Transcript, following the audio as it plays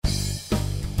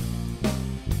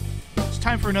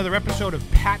time for another episode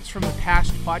of Pats from the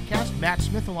Past podcast. Matt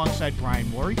Smith alongside Brian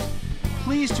Morey.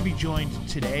 Pleased to be joined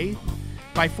today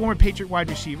by former Patriot wide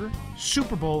receiver,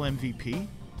 Super Bowl MVP,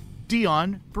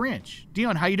 Deion Branch.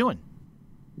 Deion, how you doing?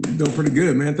 Doing pretty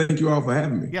good, man. Thank you all for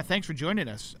having me. Yeah, thanks for joining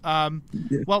us.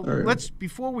 Right.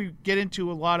 Before we get into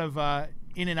a lot of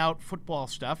in and out football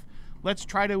stuff, let's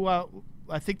try to,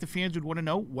 I think the fans would want to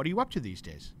know, what are you up to these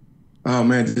days? Oh,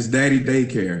 man, just daddy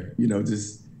daycare,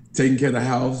 just taking care of the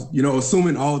house,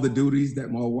 assuming all the duties that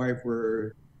my wife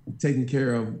were taking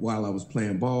care of while I was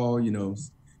playing ball,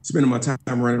 spending my time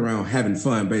running around having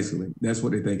fun, basically. That's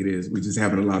what they think it is. We're just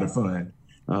having a lot of fun,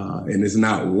 and it's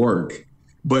not work.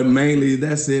 But mainly,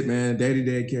 that's it, man. Daddy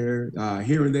daycare,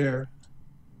 here and there,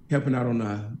 helping out on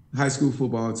the high school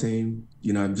football team.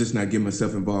 I'm just not getting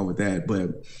myself involved with that.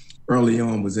 But early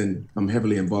on, I'm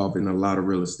heavily involved in a lot of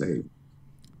real estate.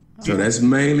 So that's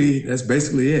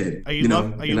basically it. Are you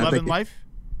loving life?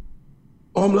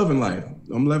 Oh, I'm loving life.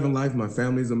 I'm loving life. My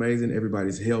family's amazing.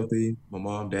 Everybody's healthy. My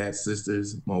mom, dad,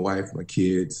 sisters, my wife, my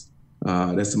kids.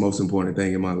 That's the most important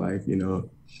thing in my life.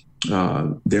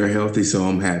 They're healthy, so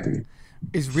I'm happy.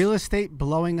 Is real estate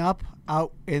blowing up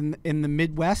out in the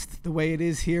Midwest the way it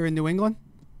is here in New England?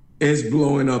 It's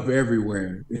blowing up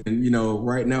everywhere. And,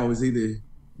 right now it's either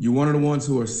you're one of the ones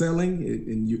who are selling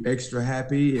and you're extra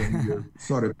happy and you're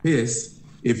sort of pissed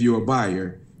if you're a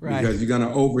buyer, right? Because you're going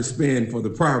to overspend for the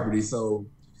property. So,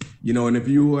 and if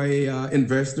you're a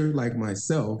investor like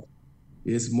myself,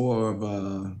 it's more of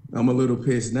I'm a little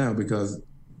pissed now because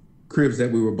cribs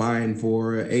that we were buying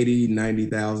for 80,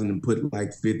 90,000 and put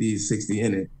like 50, 60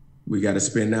 in it, we got to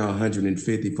spend now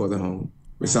 150 for the home.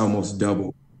 It's almost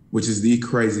double, which is the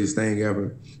craziest thing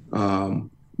ever.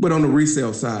 But on the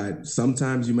resale side,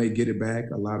 sometimes you may get it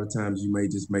back. A lot of times you may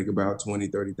just make about 20,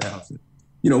 30,000,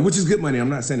 which is good money.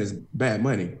 I'm not saying it's bad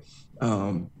money.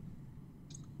 You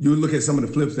look at some of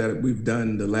the flips that we've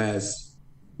done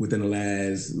within the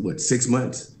last 6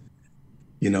 months.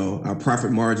 Our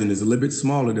profit margin is a little bit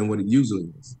smaller than what it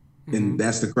usually is. Mm-hmm. And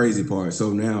that's the crazy part.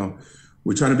 So now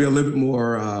we're trying to be a little bit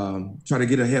more, try to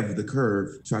get ahead of the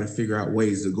curve, try to figure out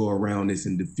ways to go around this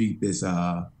and defeat this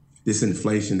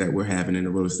inflation that we're having in the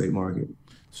real estate market.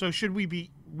 So should we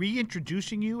be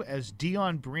reintroducing you as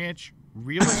Deion Branch,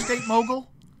 real estate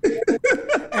mogul?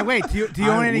 Hey, wait, do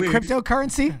you own any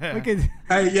cryptocurrency?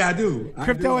 Yeah, I do.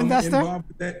 Crypto investor? I'm involved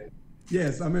with that.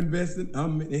 Yes, I'm invested.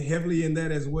 I'm heavily in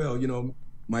that as well.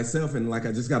 Myself, and I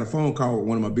just got a phone call with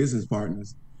one of my business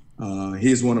partners.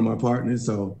 He's one of my partners.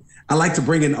 So I like to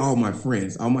bring in all my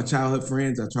friends, all my childhood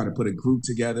friends. I try to put a group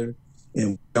together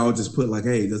and we all just put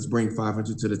hey, let's bring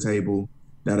 500 to the table,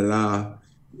 da-da-da.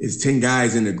 It's 10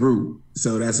 guys in the group.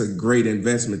 So that's a great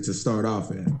investment to start off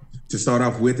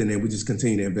with, and then we just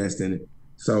continue to invest in it.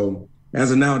 So as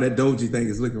of now, that Doji thing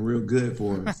is looking real good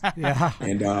for us. Yeah.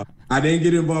 And I didn't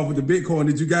get involved with the Bitcoin.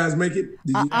 Did you guys make it?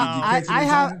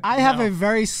 I have a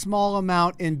very small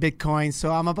amount in Bitcoin,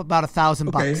 so I'm up about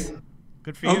 $1,000 bucks.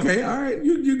 Good for you. Okay, all right,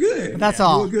 you're good. But that's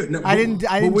all. Good. No, I didn't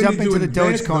jump into the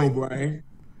Dogecoin. Brian?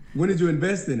 When did you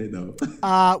invest in it though?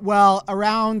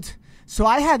 So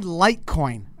I had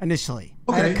Litecoin initially.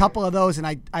 Okay. I had a couple of those, and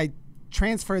I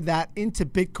transferred that into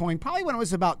Bitcoin probably when it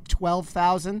was about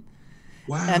 12,000.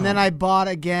 Wow. And then I bought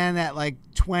again at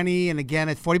 20 and again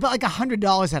at 40, but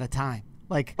 $100 at a time.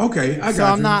 Okay, I got so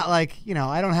I'm not I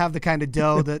don't have the kind of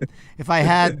dough that if I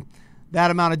had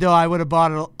that amount of dough, I would have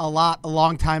bought it a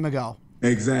long time ago.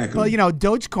 Exactly. Well,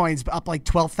 Dogecoin's up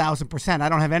 12,000%. I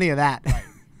don't have any of that.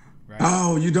 Right.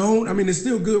 Oh, you don't? I mean, it's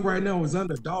still good right now. It's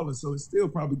under $1, so it's still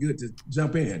probably good to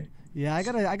jump in. Yeah, I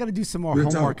gotta do some more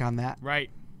homework on that. Right.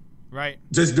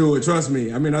 Just do it. Trust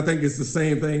me. I mean, I think it's the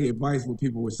same thing. Advice what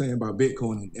people were saying about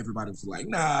Bitcoin, and everybody was like,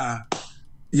 nah.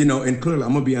 And clearly,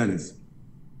 I'm gonna be honest.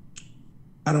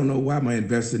 I don't know why my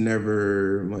investor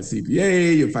my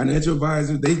CPA, your financial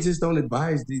advisor, they just don't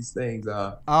advise these things.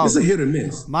 It's a hit or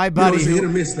miss. My buddy, it's a hit or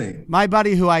miss thing. My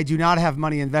buddy, who I do not have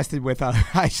money invested with,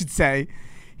 I should say,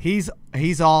 he's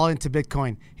all into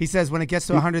Bitcoin. He says when it gets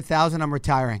to 100,000, I'm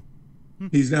retiring.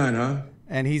 He's done, huh?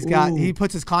 And he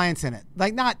puts his clients in it,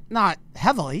 not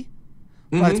heavily,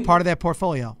 but it's part of their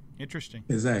portfolio. Interesting.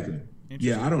 Exactly.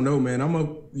 Yeah, I don't know, man.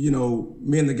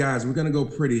 Me and the guys, we're gonna go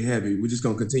pretty heavy. We're just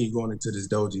gonna continue going into this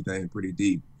Doji thing pretty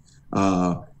deep.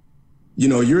 Your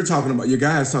guys talking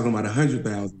about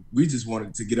 100,000. We just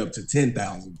wanted to get up to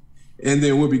 10,000, and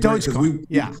then we'll be great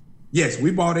because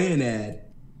we bought in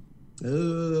at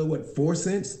 4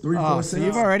 cents, 4 cents. So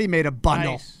you've already made a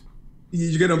bundle. Nice.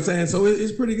 You get what I'm saying? So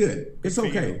it's pretty good. It's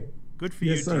okay. Good for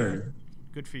you. Yes, sir.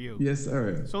 Good for you. Yes,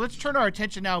 sir. So let's turn our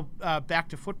attention now back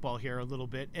to football here a little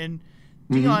bit. And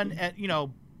Deion,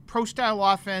 pro-style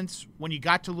offense when you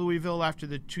got to Louisville after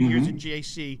the 2 years at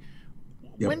JC.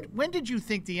 Yep. When did you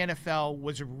think the NFL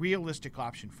was a realistic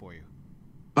option for you?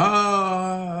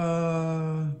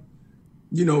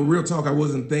 Real talk, I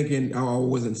wasn't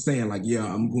saying like, yeah,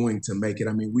 I'm going to make it.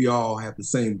 I mean, we all have the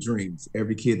same dreams.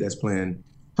 Every kid that's playing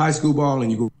high school ball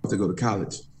and you go to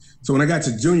college. So when I got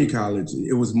to junior college,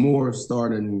 it was more I was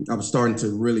starting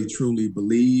to really, truly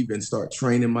believe and start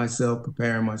training myself,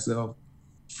 preparing myself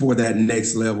for that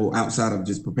next level outside of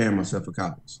just preparing myself for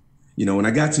college. When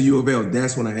I got to U of L,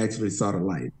 that's when I actually saw the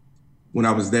light. When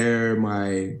I was there,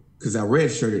 because I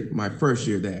redshirted my first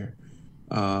year there,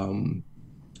 when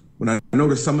I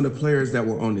noticed some of the players that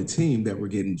were on the team that were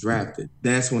getting drafted,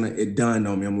 that's when it dawned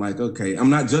on me. I'm like, okay, I'm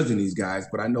not judging these guys,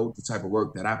 but I know the type of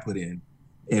work that I put in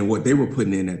and what they were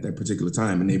putting in at that particular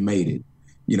time, and they made it.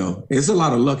 It's a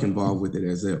lot of luck involved with it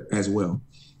as well.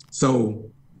 So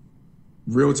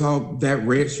real talk, that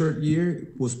redshirt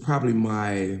year was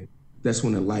probably that's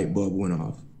when the light bulb went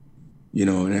off.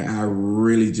 And I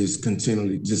really just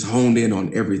continually just honed in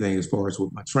on everything as far as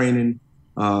with my training,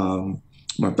 my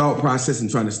thought process, and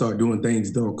trying to start doing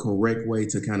things the correct way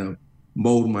to kind of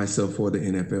mold myself for the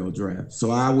NFL draft.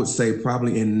 So I would say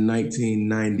probably in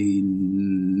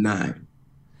 1999.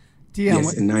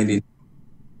 Yes, in 90.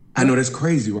 I know that's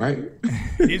crazy, right?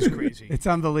 It is crazy. It's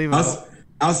unbelievable.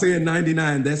 I'll say in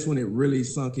 99, that's when it really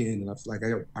sunk in. And I was like,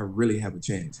 I really have a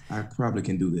chance. I probably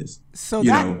can do this. So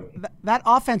that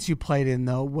offense you played in,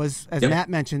 though, was, as Matt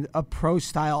mentioned, a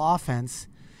pro-style offense.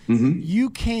 Mm-hmm.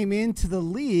 You came into the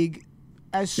league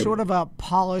as sort of a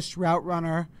polished route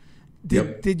runner.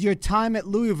 Did your time at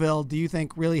Louisville, do you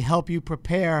think, really help you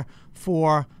prepare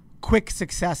for quick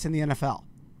success in the NFL?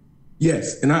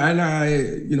 Yes, and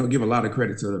I give a lot of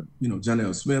credit to John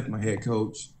L. Smith, my head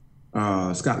coach,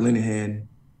 Scott Linehan,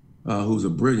 who's a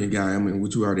brilliant guy. I mean,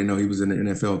 which you already know, he was in the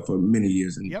NFL for many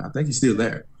years, and I think he's still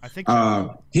there. I think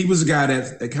so. He was a guy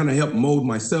that kind of helped mold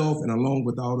myself, and along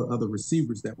with all the other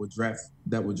receivers that were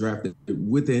drafted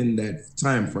within that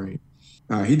time frame.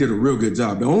 He did a real good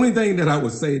job. The only thing that I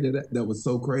would say that was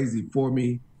so crazy for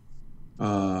me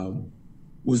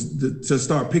was to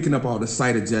start picking up all the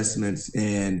sight adjustments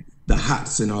and the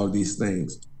hots and all these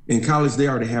things. In college, they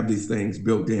already have these things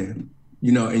built in,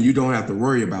 and you don't have to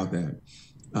worry about that.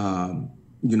 In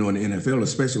the NFL,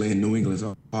 especially in New England's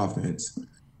offense,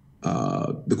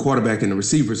 the quarterback and the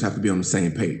receivers have to be on the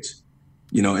same page,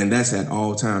 and that's at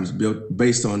all times built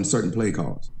based on certain play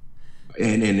calls.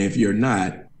 And if you're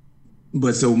not,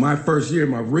 so my first year,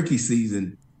 my rookie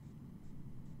season,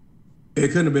 it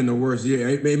couldn't have been the worst year.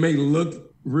 It may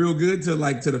look real good to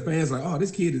the fans, like, oh,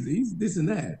 this kid he's this and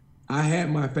that. I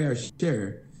had my fair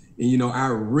share, and I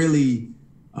really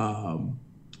want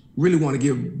to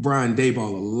give Brian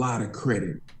Daboll a lot of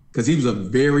credit because he was a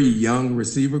very young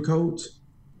receiver coach,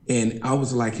 and I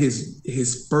was like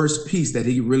his first piece that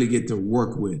he really get to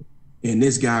work with, and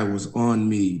this guy was on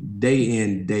me day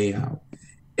in, day out.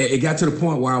 It got to the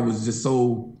point where I was just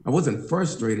I wasn't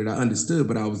frustrated, I understood,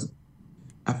 but I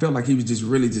felt like he was just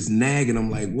really just nagging. I'm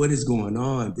like, what is going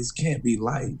on? This can't be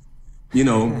life.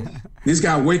 This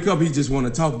guy wake up, he just want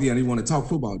to talk, Deion. He want to talk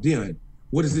football. Deion,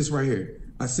 what is this right here?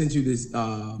 I sent you this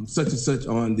such and such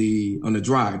on the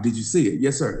drive. Did you see it?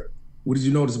 Yes, sir. What did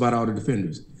you notice about all the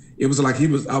defenders? It was like I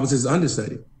was his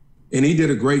understudy. And he did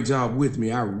a great job with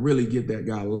me. I really give that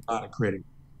guy a lot of credit.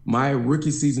 My rookie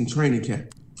season training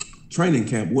camp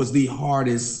was the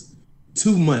hardest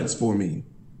 2 months for me.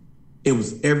 It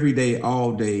was every day,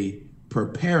 all day,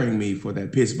 preparing me for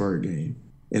that Pittsburgh game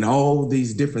and all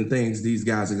these different things these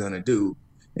guys are going to do.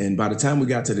 And by the time we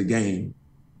got to the game,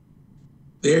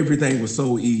 everything was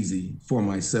so easy for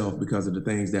myself because of the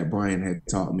things that Brian had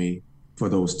taught me for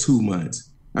those 2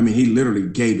 months. I mean, he literally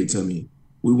gave it to me.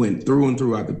 We went through and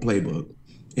throughout the playbook.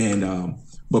 And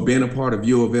but being a part of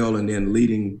U of L and then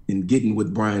leading and getting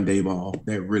with Brian Daboll,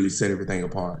 that really set everything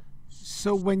apart.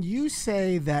 So when you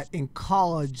say that in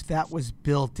college that was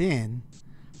built in,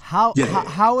 how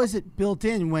is it built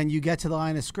in when you get to the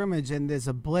line of scrimmage and there's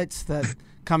a blitz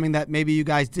coming that maybe you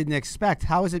guys didn't expect?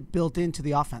 How is it built into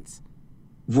the offense?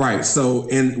 Right. So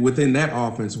within that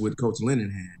offense with Coach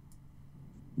Linehan,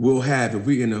 we'll have, if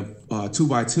we're in a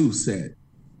 2x2 set,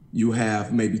 you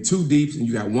have maybe two deeps and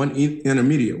you got one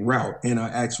intermediate route and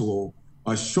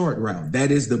a short route.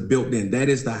 That is the built-in. That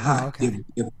is the hot. Okay.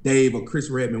 If Dave or Chris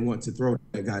Redman want to throw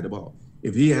that guy the ball,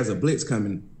 if he has a blitz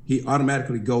coming, he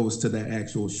automatically goes to that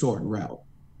actual short route.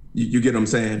 You get what I'm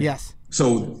saying? Yes.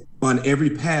 So on every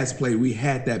pass play, we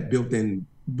had that built in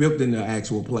the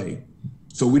actual play.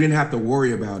 So we didn't have to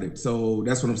worry about it. So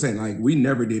that's what I'm saying. Like, we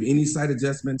never did any sight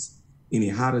adjustments, any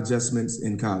hot adjustments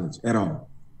in college at all.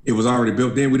 It was already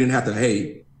built in. We didn't have to,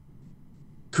 hey,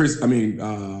 Dave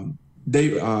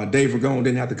Ragone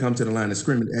didn't have to come to the line of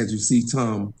scrimmage, as you see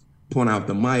Tom point out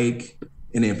the mic,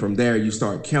 and then from there you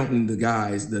start counting the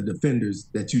guys, the defenders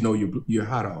that you know you're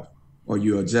hot off or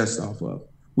you're just off of.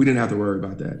 We didn't have to worry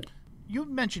about that. You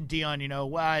mentioned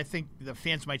Deion. I think the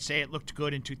fans might say it looked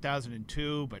good in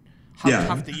 2002, but how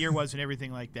tough the year was and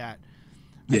everything like that.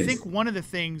 Yes. I think one of the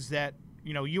things that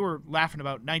you were laughing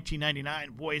about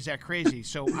 1999. Boy, is that crazy!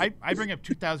 So I bring up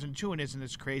 2002, and isn't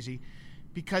this crazy?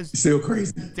 Because still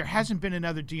crazy. There hasn't been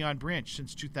another Deion Branch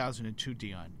since 2002,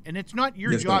 Deion, and it's not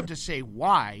your job to say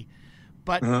why,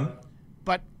 but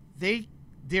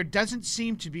there doesn't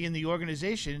seem to be in the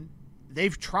organization.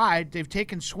 They've tried, they've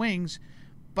taken swings,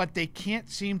 but they can't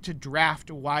seem to draft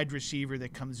a wide receiver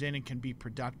that comes in and can be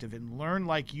productive and learn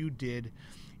like you did,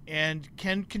 and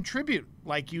can contribute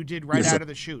like you did right out of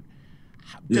the chute.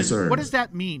 What does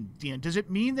that mean, Deion? Does it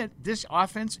mean that this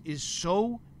offense is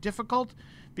so difficult?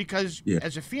 Because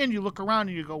as a fan, you look around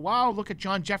and you go, wow, look at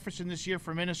John Jefferson this year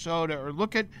for Minnesota, or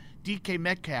look at DK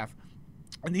Metcalf,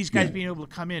 and these guys being able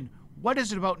to come in. What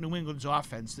is it about New England's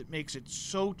offense that makes it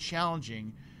so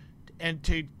challenging and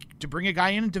to bring a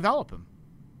guy in and develop him?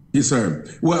 Yes, sir.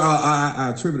 Well, I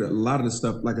attribute a lot of the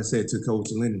stuff, like I said, to Coach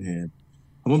Linehan.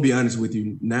 I'm going to be honest with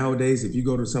you. Nowadays, if you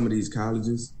go to some of these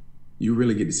colleges, you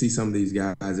really get to see some of these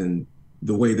guys and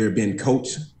the way they're being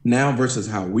coached now versus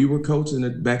how we were coached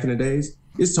back in the days.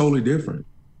 It's totally different.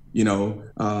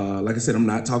 Like I said, I'm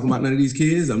not talking about none of these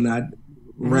kids. I'm not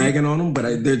ragging on them,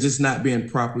 but they're just not being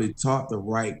properly taught the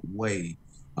right way.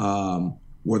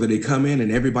 Whether they come in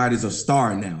and everybody's a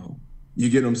star now, you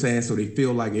get what I'm saying? So they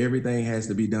feel like everything has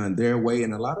to be done their way.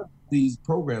 And a lot of these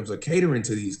programs are catering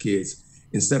to these kids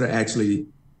instead of actually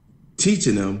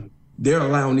teaching them. They're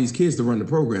allowing these kids to run the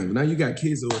program. Now you got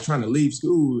kids who are trying to leave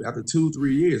school after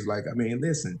 2-3 years.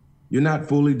 Listen, you're not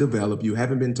fully developed. You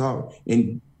haven't been taught.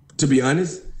 And to be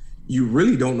honest, you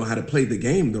really don't know how to play the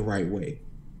game the right way.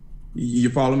 You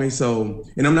follow me? So,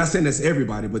 and I'm not saying that's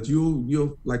everybody, but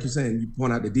you'll like you're saying, you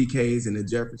point out the DKs and the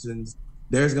Jeffersons.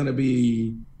 There's going to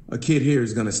be a kid here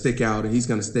who's going to stick out, and he's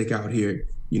going to stick out here.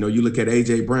 You look at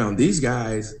A.J. Brown. These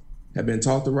guys have been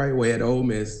taught the right way at Ole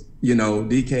Miss.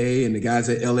 DK and the guys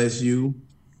at LSU.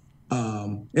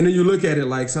 And then you look at it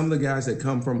like some of the guys that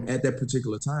come from at that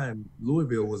particular time,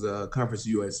 Louisville was a Conference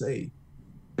USA.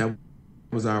 That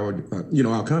was our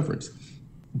conference.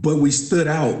 But we stood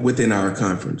out within our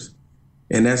conference.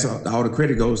 And that's all the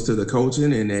credit goes to the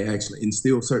coaching, and they actually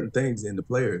instilled certain things in the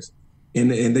players. And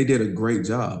they did a great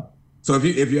job. So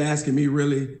if you're asking me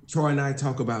really, Troy and I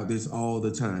talk about this all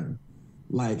the time.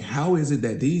 Like, how is it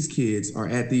that these kids are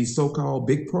at these so-called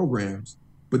big programs,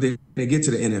 but they get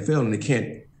to the NFL and they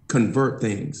can't convert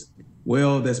things?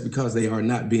 Well, that's because they are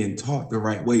not being taught the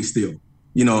right way still.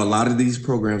 A lot of these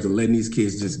programs are letting these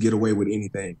kids just get away with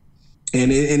anything.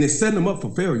 And it's setting them up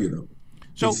for failure, though.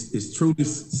 So it's truly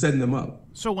setting them up.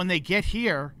 So when they get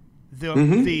here,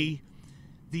 the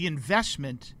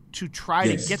investment to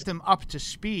try to get them up to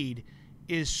speed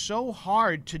is so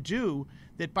hard to do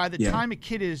that by the time a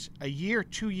kid is a year,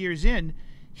 2 years in,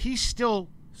 he's still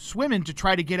swimming to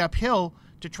try to get uphill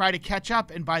to try to catch up.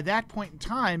 And by that point in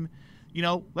time,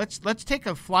 let's take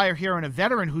a flyer here on a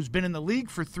veteran who's been in the league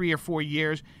for 3 or 4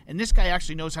 years, and this guy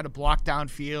actually knows how to block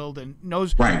downfield and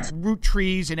knows root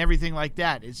trees and everything like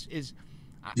that.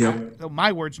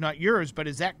 My words, not yours, but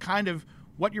is that kind of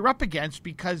what you're up against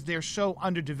because they're so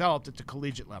underdeveloped at the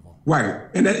collegiate level? Right,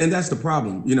 and that's the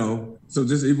problem, So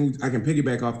just even I can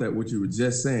piggyback off that what you were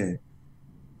just saying.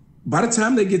 By the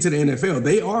time they get to the NFL,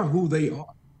 they are who they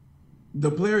are. The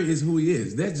player is who he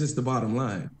is. That's just the bottom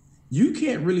line. You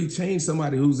can't really change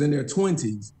somebody who's in their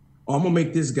 20s. I'm gonna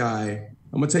make this guy.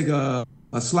 I'm gonna take a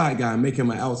slot guy and make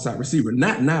him an outside receiver.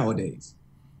 Not nowadays.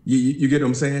 You get what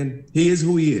I'm saying? He is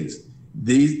who he is.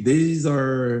 These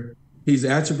are his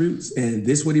attributes, and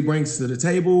this is what he brings to the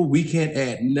table. We can't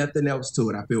add nothing else to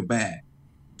it. I feel bad.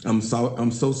 I'm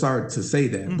so sorry to say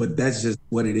that, but that's just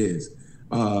what it is.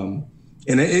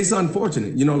 And it's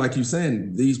unfortunate, like you're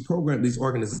saying, these programs, these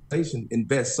organizations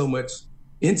invest so much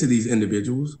into these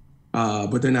individuals,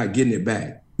 but they're not getting it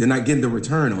back. They're not getting the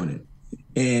return on it.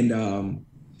 And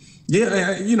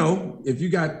if you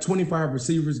got 25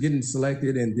 receivers getting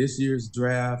selected in this year's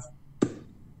draft,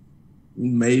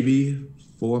 maybe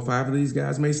 4 or 5 of these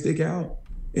guys may stick out.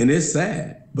 And it's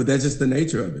sad, but that's just the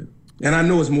nature of it. And I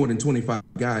know it's more than 25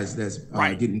 guys that's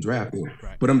getting drafted,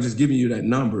 but I'm just giving you that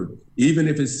number. Even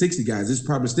if it's 60 guys, it's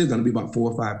probably still going to be about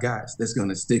 4 or 5 guys that's going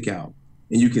to stick out.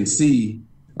 And you can see,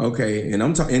 okay, and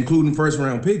I'm talking including first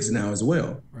round picks now as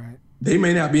well. Right. They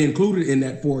may not be included in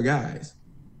that 4 guys.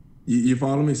 You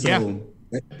follow me? So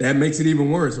that makes it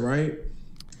even worse, right?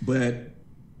 But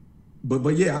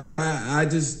but yeah, I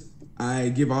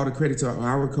give all the credit to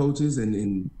our coaches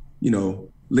and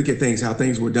look at how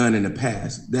things were done in the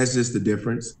past. That's just the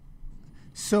difference.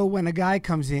 So when a guy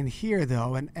comes in here,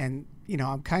 though, and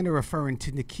I'm kind of referring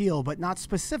to N'Keal, but not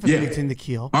specifically to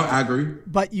N'Keal. I agree.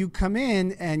 But you come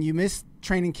in and you miss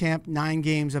training camp 9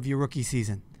 games of your rookie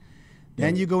season.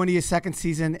 Then you go into your second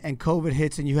season and COVID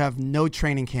hits and you have no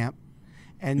training camp.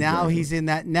 And now he's in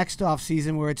that next off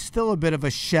season where it's still a bit of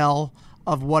a shell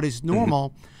of what is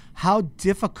normal. How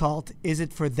difficult is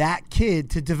it for that kid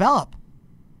to develop?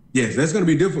 Yes, that's going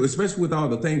to be difficult, especially with all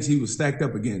the things he was stacked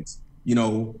up against.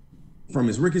 From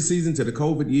his rookie season to the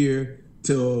COVID year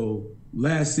till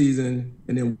last season,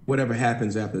 and then whatever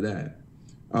happens after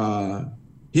that.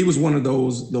 He was one of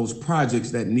those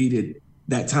projects that needed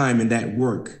that time and that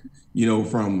work,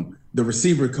 from the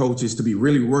receiver coaches to be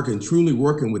really truly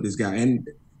working with this guy. And,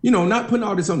 not putting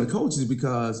all this on the coaches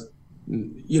because,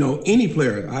 any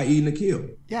player, i.e.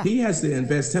 N'Keal, he has to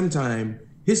invest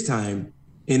his time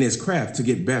in his craft to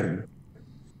get better.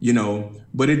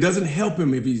 But it doesn't help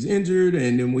him if he's injured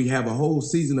and then we have a whole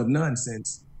season of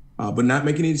nonsense, but not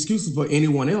making any excuses for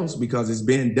anyone else because it's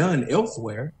been done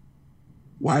elsewhere.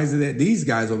 Why is it that these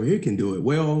guys over here can do it?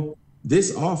 Well,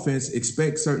 this offense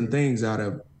expects certain things out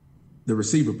of the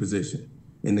receiver position.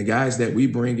 And the guys that we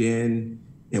bring in,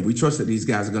 and we trust that these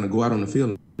guys are going to go out on the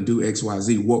field and do X, Y,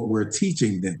 Z, what we're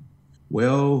teaching them.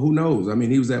 Well, who knows? I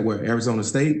mean, he was at Arizona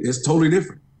State. It's totally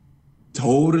different.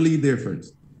 Totally different.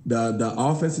 The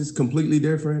offense is completely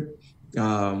different.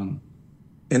 And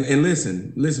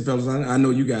listen, fellas, I know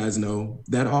you guys know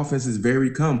that offense is very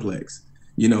complex,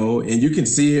 and you can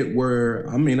see it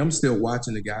I'm still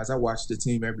watching the guys. I watch the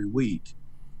team every week.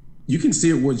 You can see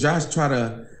it where Josh try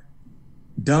to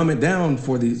dumb it down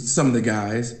for some of the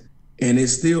guys, and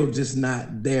it's still just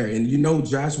not there. And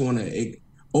Josh want to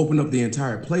open up the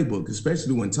entire playbook,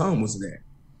 especially when Tom was there.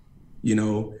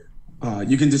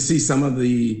 You can just see some of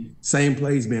the same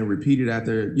plays being repeated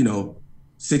after,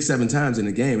 6-7 times in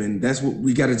the game. And that's what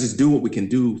we got to just do what we can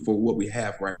do for what we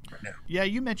have right now. Yeah,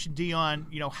 you mentioned, Dion,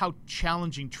 how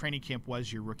challenging training camp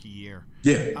was your rookie year.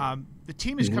 Yeah. The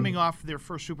team is coming off their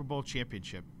first Super Bowl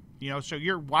championship. So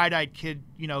you're a wide-eyed kid,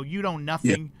 you know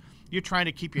nothing. Yeah. You're trying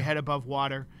to keep your head above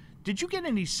water. Did you get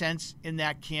any sense in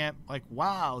that camp, like,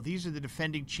 wow, these are the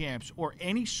defending champs, or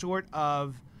any sort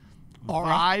of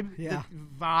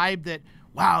vibe that,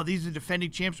 wow, these are defending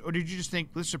champs? Or did you just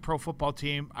think, this is a pro football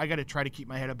team, I got to try to keep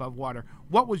my head above water?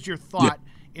 What was your thought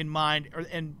in mind,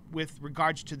 and with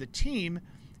regards to the team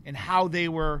and how they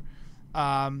were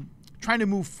trying to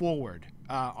move forward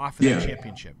off of that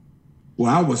championship?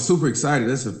 Well, I was super excited.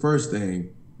 That's the first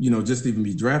thing, just to even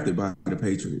be drafted by the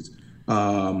Patriots.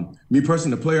 Me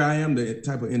personally, the player I am, the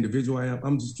type of individual I am,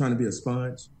 I'm just trying to be a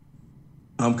sponge.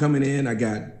 I'm coming in. I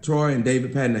got Troy and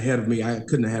David Patton ahead of me. I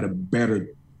couldn't have had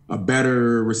a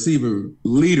better receiver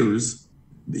leaders.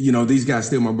 These guys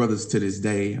still my brothers to this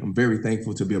day. I'm very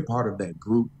thankful to be a part of that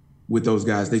group with those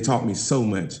guys. They taught me so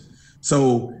much.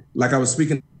 So, like I was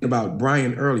speaking about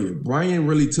Brian earlier, Brian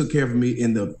really took care of me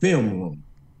in the film room.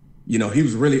 He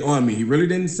was really on me. He really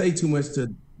didn't say too much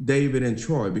to David and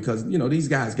Troy because, these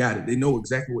guys got it. They know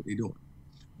exactly what they're doing.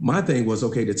 My thing was,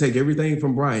 okay, to take everything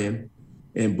from Brian,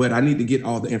 but I need to get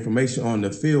all the information on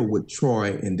the field with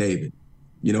Troy and David.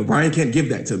 Brian can't give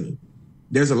that to me.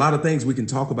 There's a lot of things we can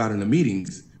talk about in the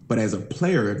meetings, but as a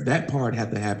player, that part has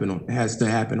to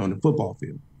happen on the football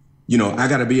field. I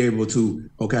got to be able to,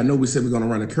 okay, I know we said we're going to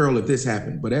run a curl if this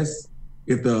happened, but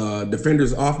if the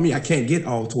defender's off me, I can't get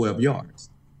all 12 yards.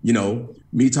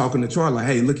 Me talking to Troy, like,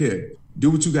 hey, look here, do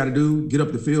what you got to do, get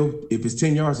up the field. If it's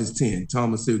 10 yards, it's 10.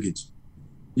 Tom will still get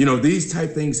you. These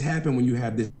type things happen when you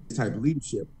have this type of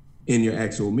leadership in your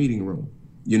actual meeting room,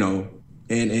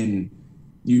 and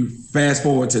you fast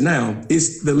forward to now,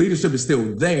 the leadership is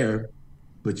still there,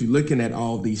 but you're looking at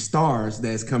all these stars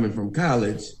that's coming from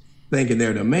college thinking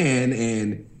they're the man,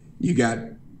 and you got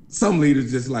some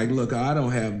leaders just like, look, I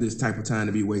don't have this type of time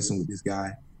to be wasting with this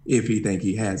guy if he think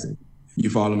he has it. You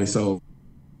follow me? So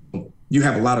you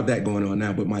have a lot of that going on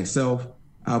now, but myself,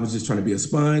 I was just trying to be a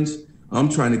sponge. I'm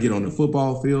trying to get on the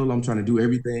football field. I'm trying to do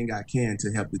everything I can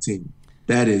to help the team.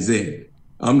 That is it.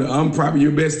 I'm probably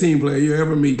your best team player you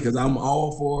ever meet because I'm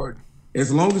all for it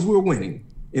as long as we're winning.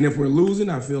 And if we're losing,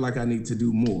 I feel like I need to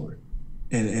do more.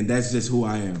 And that's just who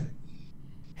I am.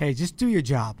 Hey, just do your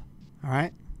job, all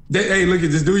right? Hey, look,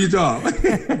 just do your job.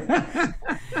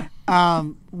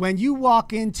 When you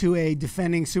walk into a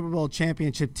defending Super Bowl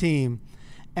championship team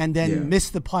and then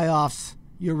miss the playoffs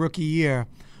your rookie year,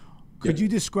 could you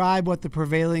describe what the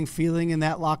prevailing feeling in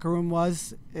that locker room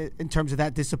was in terms of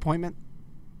that disappointment?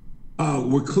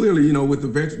 We're clearly, with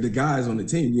the guys on the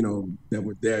team, that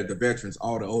were there, the veterans,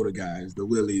 all the older guys, the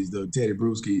Willies, the Teddy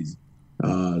Bruschi's,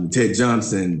 the Ted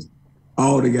Johnsons,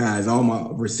 all the guys, all my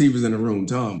receivers in the room,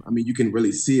 Tom. I mean, you can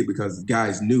really see it because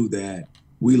guys knew that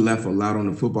we left a lot on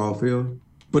the football field,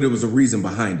 but it was a reason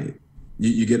behind it.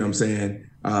 You get what I'm saying?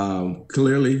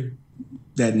 Clearly,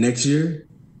 that next year,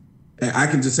 I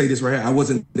can just say this right here. I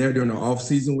wasn't there during the off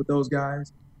season with those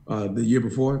guys the year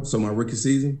before, so my rookie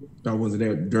season, I wasn't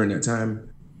there during that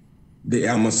time.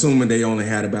 I'm assuming they only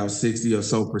had about 60 or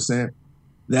so percent.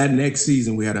 That next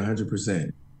season, we had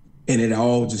 100%. And it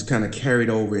all just kind of carried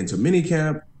over into mini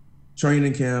camp,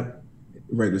 training camp,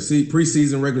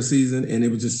 preseason, regular season, and it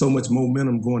was just so much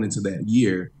momentum going into that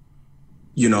year,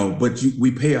 but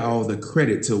we pay all the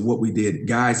credit to what we did.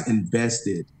 Guys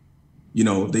invested,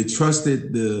 they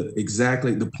trusted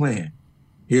the plan.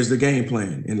 Here's the game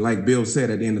plan. And like Bill said,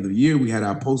 at the end of the year, we had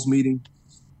our post meeting,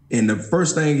 and the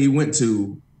first thing he went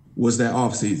to was that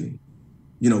off season.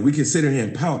 We can sit here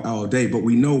and pout all day, but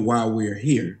we know why we're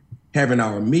here, having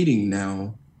our meeting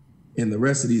now, and the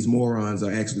rest of these morons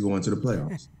are actually going to the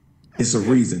playoffs. It's a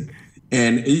reason.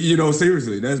 And,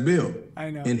 seriously, that's Bill. I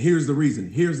know. And here's the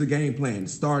reason. Here's the game plan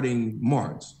starting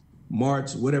March,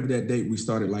 whatever that date we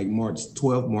started, like March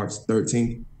 12th, March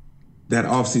 13th, that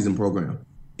offseason program.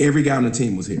 Every guy on the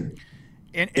team was here.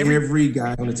 And every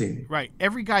guy on the team. Right.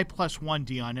 Every guy plus one,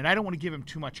 Dion. And I don't want to give him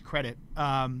too much credit,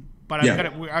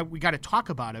 but we got to talk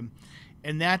about him.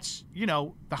 And that's, the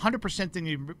 100%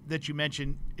 thing that you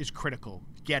mentioned is critical.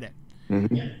 Get it.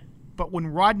 Mm-hmm. Yeah. But when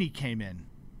Rodney came in,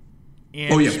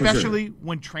 and especially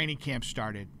when training camp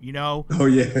started,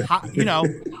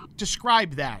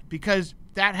 describe that, because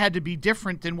that had to be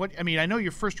different than I know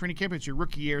your first training camp, it's your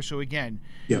rookie year. So again,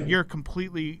 you're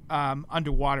completely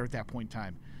underwater at that point in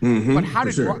time. Mm-hmm, but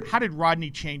how did Rodney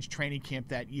change training camp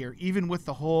that year, even with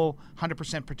the whole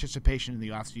 100% participation in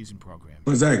the off-season program?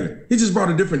 Exactly. He just brought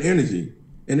a different energy.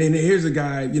 And then here's a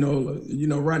guy,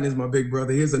 Rodney's my big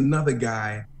brother. Here's another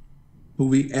guy who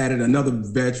we added, another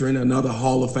veteran, another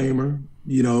Hall of Famer,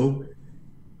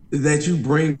 that you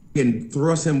bring and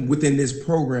thrust him within this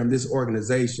program, this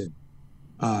organization.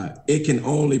 It can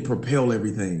only propel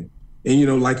everything.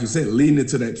 And, like you said, leading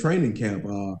into that training camp,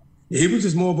 he was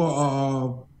just more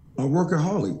of a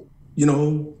workaholic.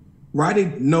 Rodney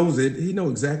knows it. He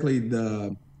knows exactly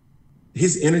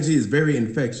his energy is very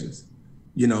infectious.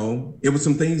 It was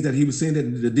some things that he was seeing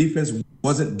that the defense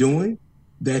wasn't doing,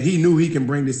 that he knew he can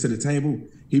bring this to the table.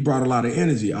 He brought a lot of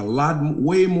energy,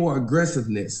 way more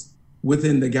aggressiveness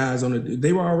within the guys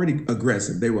they were already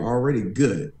aggressive. They were already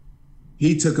good.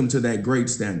 He took them to that great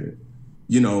standard.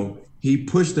 He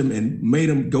pushed them and made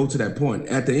them go to that point.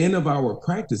 At the end of our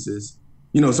practices,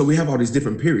 so we have all these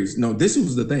different periods. No, this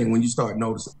was the thing when you start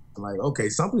noticing, like, okay,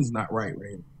 something's not right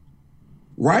here.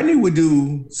 Rodney would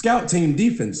do scout team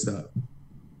defense stuff.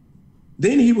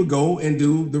 Then he would go and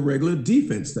do the regular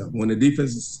defense stuff. When the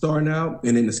defense is starting out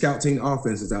and then the scout team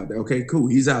offense is out there. Okay, cool,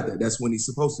 he's out there. That's when he's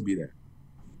supposed to be there.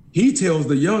 He tells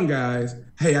the young guys,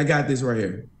 hey, I got this right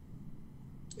here.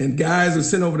 And guys are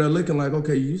sitting over there looking like,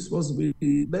 okay, you're supposed to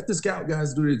be, let the scout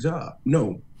guys do their job.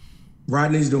 No,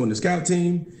 Rodney's doing the scout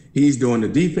team. He's doing the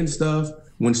defense stuff.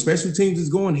 When special teams is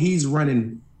going, he's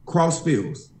running cross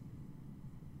fields.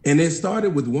 And it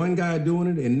started with one guy doing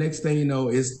it, and next thing you know,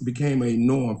 it became a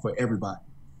norm for everybody.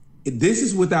 This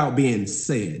is without being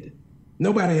said.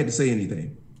 Nobody had to say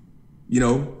anything.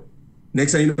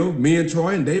 Next thing you know, me and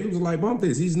Troy and David was like, bump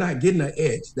this. He's not getting an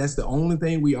edge. That's the only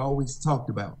thing we always talked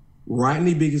about.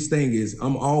 Rodney's biggest thing is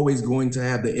I'm always going to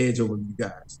have the edge over you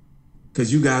guys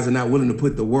because you guys are not willing to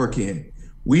put the work in.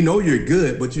 We know you're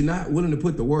good, but you're not willing to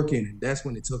put the work in, and that's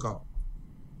when it took off.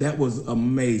 That was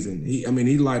amazing. He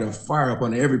light a fire up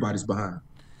on everybody's behind.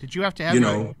 Did you have to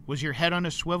have was your head on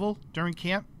a swivel during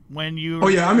camp when you? Oh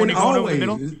yeah,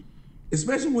 always.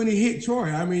 Especially when he hit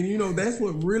Troy. That's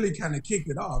what really kind of kicked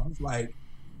it off. It's like,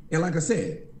 and like I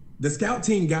said, the scout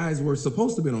team guys were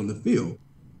supposed to be on the field.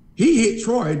 He hit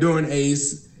Troy during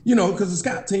because the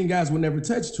scout team guys would never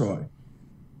touch Troy.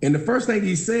 And the first thing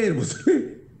he said was,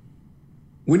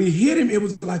 when he hit him, it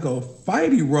was like a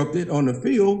fight erupted on the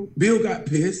field. Bill got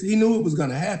pissed. He knew it was going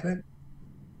to happen.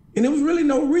 And there was really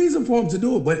no reason for him to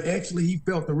do it, but actually he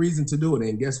felt the reason to do it.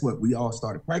 And guess what? We all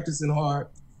started practicing hard.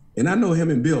 And I know him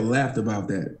and Bill laughed about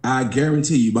that. I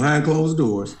guarantee you, behind closed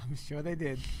doors. I'm sure they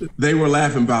did. They were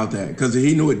laughing about that because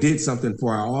he knew it did something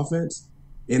for our offense.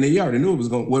 And he already knew what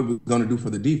it was going to do for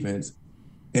the defense.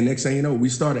 And next thing you know, we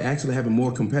started actually having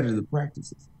more competitive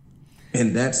practices.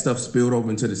 And that stuff spilled over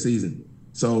into the season.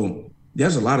 So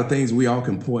there's a lot of things we all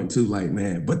can point to, like,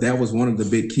 man, but that was one of the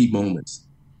big key moments.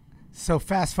 So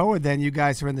fast forward, then you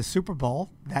guys are in the Super Bowl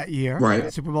that year,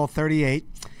 right? Super Bowl 38,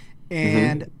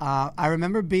 and I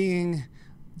remember being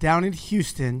down in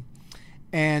Houston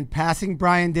and passing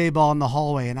Brian Daboll in the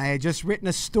hallway, and I had just written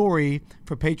a story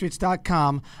for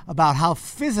Patriots.com about how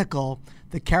physical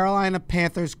the Carolina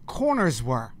Panthers corners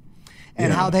were,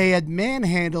 and how they had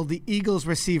manhandled the Eagles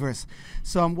receivers.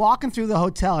 So I'm walking through the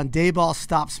hotel, and Daboll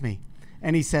stops me,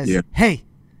 and he says, "Hey,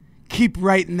 keep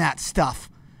writing that stuff.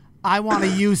 I want to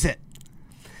use it."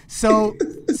 So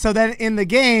then in the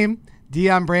game,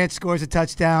 Deion Branch scores a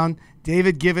touchdown,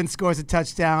 David Givens scores a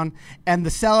touchdown, and the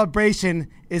celebration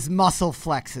is muscle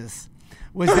flexes.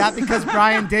 Was that because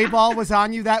Brian Daboll was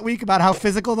on you that week about how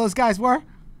physical those guys were?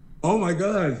 Oh, my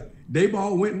God.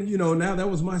 Daboll went, now that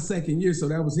was my second year, so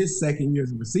that was his second year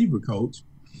as a receiver coach.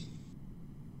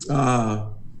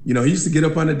 He used to get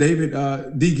up under David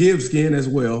D. Gibbs' skin as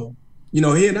well.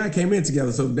 He and I came in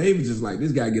together, so David's just like,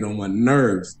 this guy get on my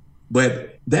nerves.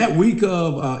 But that week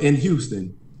of in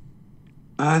Houston,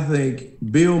 I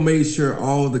think Bill made sure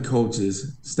all the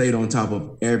coaches stayed on top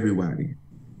of everybody.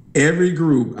 Every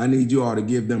group, I need you all to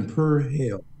give them per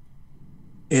hell.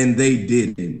 And they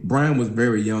didn't. Brian was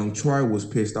very young. Troy was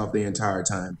pissed off the entire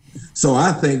time. So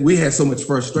I think we had so much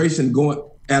frustration going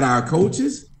at our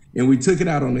coaches, and we took it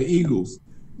out on the Eagles.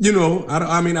 Out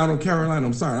on Carolina.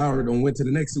 I'm sorry, I already went to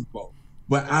the next Super Bowl.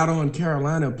 But out on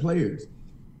Carolina players.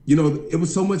 It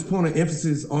was so much point of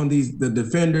emphasis on the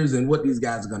defenders and what these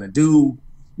guys are going to do.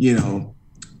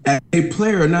 As a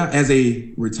player, not as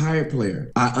a retired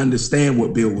player, I understand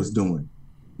what Bill was doing,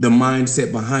 the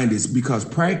mindset behind this, because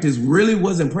practice really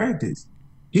wasn't practice.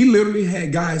 He literally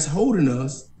had guys holding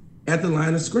us at the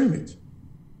line of scrimmage.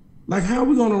 Like, how are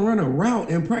we going to run a route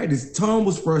in practice? Tom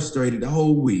was frustrated the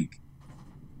whole week,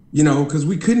 because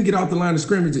we couldn't get off the line of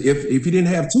scrimmage. If he didn't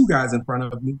have two guys in front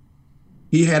of me,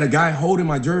 he had a guy holding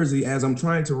my jersey as I'm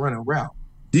trying to run a route.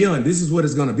 Deion, this is what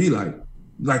it's going to be like.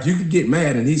 Like, you can get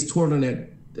mad and he's twirling that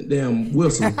damn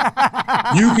Wilson.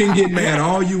 You can get mad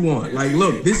all you want. Like,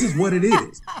 look, this is what it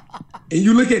is. And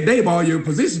you look at Daboll, your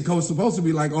position coach supposed to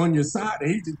be like on your side,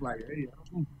 and he's just like, hey,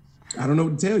 I don't know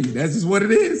what to tell you. That's just what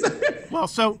it is. Well,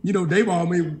 so Daboll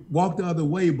may walk the other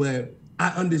way, but I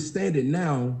understand it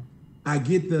now. I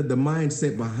get the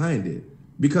mindset behind it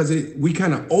because we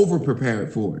kind of over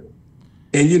prepared for it.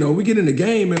 And we get in the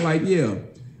game and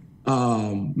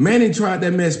Manning tried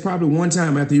that mess probably one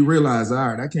time after he realized, all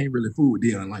right, I can't really fool with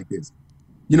Deion like this.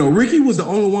 Ricky was the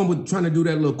only one with trying to do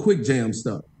that little quick jam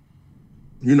stuff.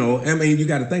 You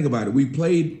got to think about it. We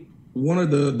played one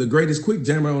of the greatest quick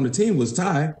jammer on the team was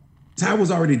Ty. Ty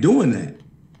was already doing that.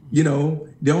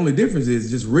 The only difference is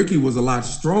just Ricky was a lot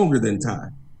stronger than Ty.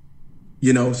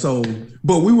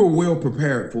 But we were well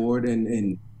prepared for it,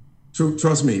 and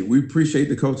trust me, we appreciate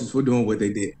the coaches for doing what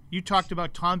they did. You talked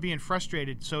about Tom being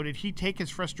frustrated. So did he take his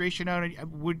frustration out?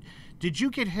 Did you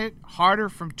get hit harder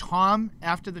from Tom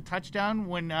after the touchdown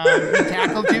when he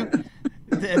tackled you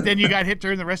than you got hit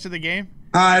during the rest of the game?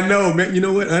 I know, man. You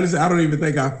know what? Honestly, I don't even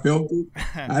think I felt it.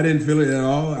 I didn't feel it at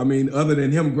all. Other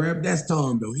than him that's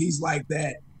Tom, though. He's like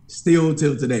that still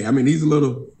till today.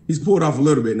 He's pulled off a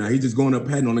little bit now. He's just going up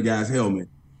patting on the guy's helmet.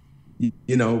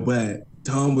 But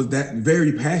Tom was that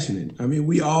very passionate.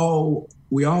 We all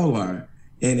are.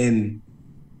 And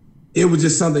it was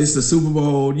just something, it's the Super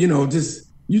Bowl, you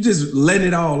just letting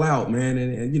it all out, man.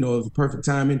 And it was perfect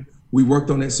timing. We worked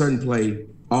on that certain play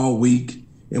all week,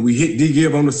 and we hit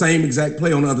D-Gibb on the same exact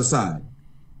play on the other side.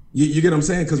 You get what I'm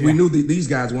saying? Because we knew that these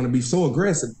guys want to be so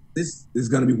aggressive. This is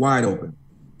going to be wide open.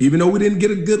 Even though we didn't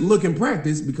get a good look in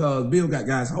practice because Bill got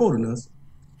guys holding us,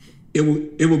 it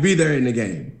will be there in the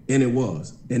game, and it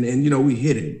was. And we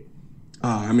hit it.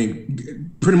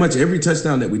 Pretty much every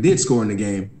touchdown that we did score in the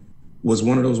game was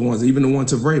one of those ones, even the one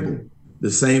to Vrabel,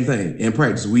 the same thing. In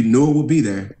practice, we knew it would be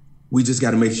there. We just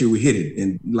got to make sure we hit it.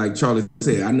 And like Charlie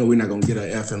said, I know we're not going to get an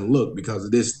effing look because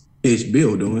of this ish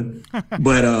Bill doing,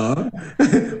 but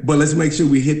let's make sure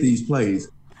we hit these plays.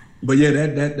 But yeah,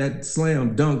 that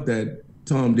slam dunk that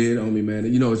Tom did on me, man,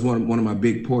 it's one of my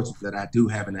big portraits that I do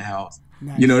have in the house.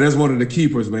 Nice. That's one of the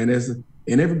keepers, man.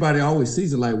 And everybody always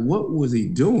sees it like, what was he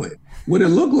doing? What did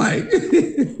it look like?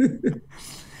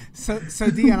 So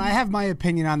Deion, I have my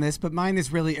opinion on this, but mine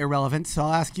is really irrelevant. So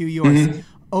I'll ask you yours.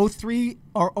 03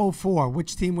 or 04,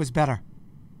 which team was better?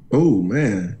 Oh,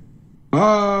 man.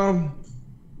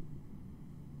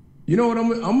 You know what? I'm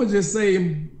going to just say,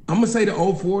 I'm going to say the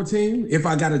 04 team. If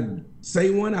I got to say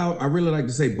one, I really like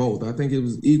to say both. I think it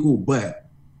was equal, but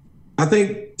I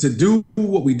think to do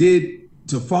what we did,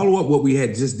 to follow up what we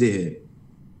had just did,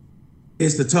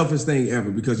 it's the toughest thing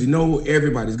ever because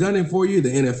everybody's gunning for you. The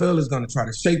NFL is going to try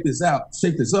to shake this up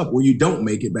where you don't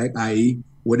make it back, i.e.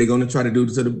 what they're going to try to do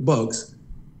to the Bucs.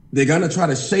 They're going to try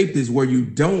to shape this where you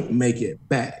don't make it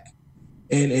back.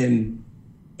 And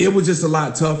it was just a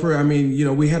lot tougher. I mean, you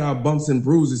know, we had our bumps and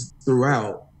bruises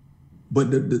throughout,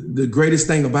 but the greatest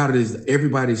thing about it is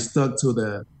everybody stuck to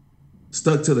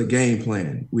the game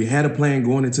plan. We had a plan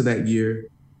going into that year,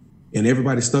 and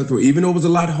everybody stuck through it. Even though it was a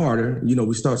lot harder, you know,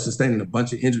 we started sustaining a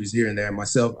bunch of injuries here and there.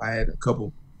 Myself, I had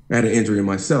an injury in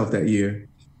myself that year,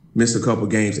 missed a couple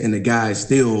games, and the guys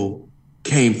still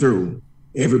came through.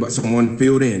 Someone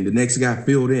filled in, the next guy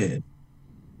filled in.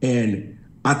 And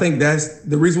I think that's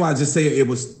the reason why I just say it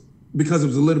was because it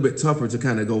was a little bit tougher to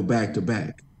kind of go back to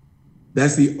back.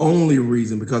 That's the only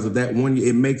reason, because of that one year.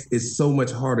 It makes it so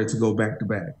much harder to go back to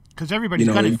back. Because everybody's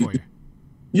gunning for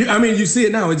you. I mean, you see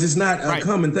it now. It's just not a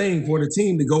common thing for the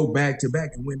team to go back to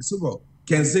back and win the Super Bowl.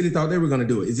 Kansas City thought they were going to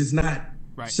do it. It's just not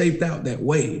shaped out that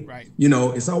way. Right. You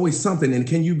know, it's always something. And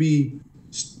can you be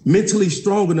mentally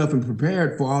strong enough and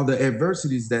prepared for all the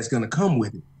adversities that's going to come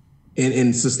with it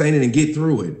and sustain it and get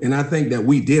through it? And I think that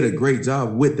we did a great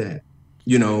job with that,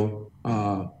 you know.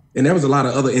 And there was a lot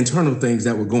of other internal things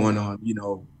that were going on, you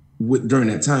know, during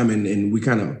that time. And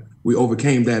we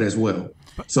overcame that as well.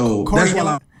 So Corey that's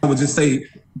why I would just say,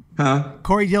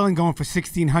 Corey Dillon going for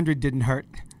 1,600 didn't hurt.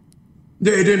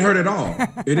 Yeah, it didn't hurt at all.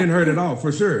 It didn't hurt at all,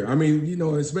 for sure. I mean, you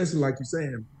know, especially like you're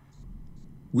saying,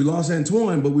 we lost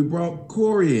Antoine, but we brought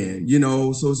Corey in, you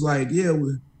know. So it's like, yeah,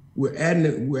 we're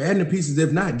adding the pieces,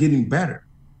 if not getting better,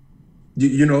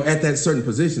 you know, at that certain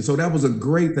position. So that was a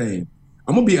great thing.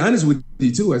 I'm gonna be honest with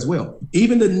you too, as well.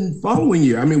 Even the following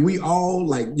year, I mean, we all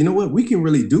like, you know what, we can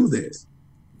really do this.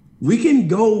 We can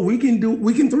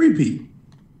three-peat,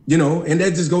 you know, and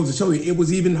that just goes to show you it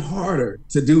was even harder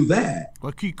to do that.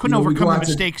 Well, you couldn't overcome the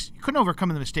mistakes. You couldn't overcome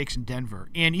the mistakes in Denver,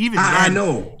 and even then, I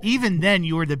know. Even then,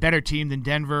 you were the better team than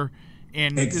Denver,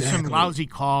 and there's some lousy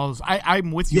calls.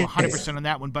 I'm with you 100% on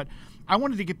that one, but I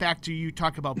wanted to get back to you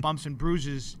talking about bumps and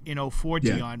bruises in 2004,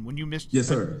 Dion, when you missed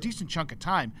a decent chunk of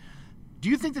time. Do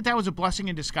you think that was a blessing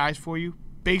in disguise for you,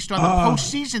 based on the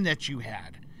postseason that you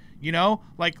had? You know,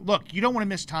 like, look, you don't want to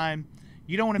miss time.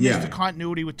 You don't want to miss the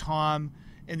continuity with Tom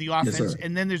and the offense,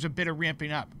 and then there's a bit of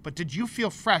ramping up. But did you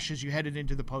feel fresh as you headed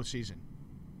into the postseason?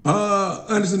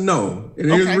 Honestly, no.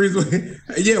 And here's the reason.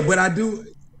 But I do,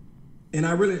 and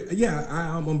I really,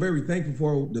 I'm very thankful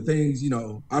for the things, you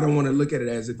know. I don't want to look at it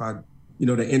as if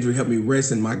the injury helped me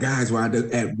rest and my guys were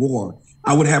at war.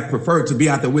 I would have preferred to be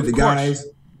out there with the guys.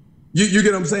 You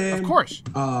get what I'm saying? Of course.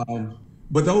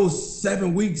 But those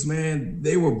 7 weeks, man,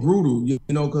 they were brutal, you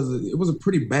know, because it was a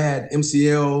pretty bad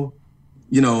MCL.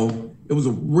 You know, it was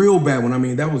a real bad one. I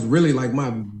mean, that was really like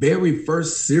my very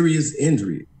first serious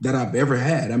injury that I've ever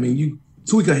had. I mean, you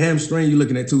tweak a hamstring, you're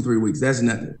looking at 2-3 weeks. That's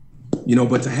nothing, you know.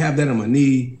 But to have that on my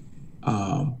knee,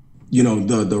 you know,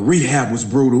 the rehab was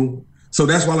brutal. So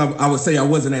that's why I would say I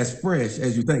wasn't as fresh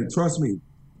as you think. Trust me.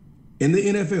 In the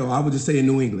NFL, I would just say in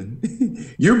New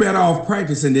England, you're better off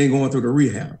practicing than going through the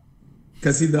rehab.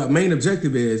 Because, see, the main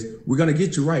objective is we're going to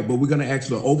get you right, but we're going to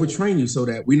actually overtrain you so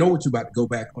that we know what you're about to go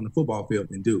back on the football field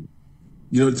and do.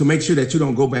 You know, to make sure that you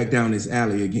don't go back down this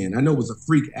alley again. I know it was a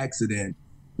freak accident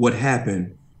what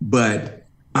happened, but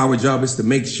our job is to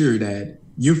make sure that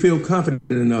you feel confident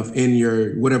enough in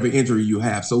your whatever injury you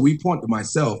have. So we point to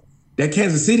myself, that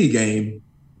Kansas City game,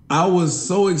 I was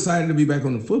so excited to be back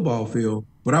on the football field,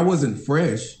 but I wasn't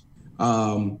fresh.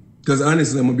 Because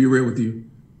honestly, I'm going to be real with you.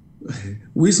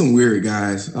 We some weird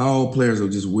guys. All players are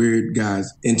just weird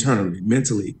guys internally,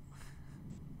 mentally.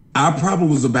 Our problem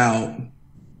was about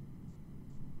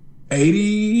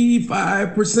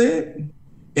 85%.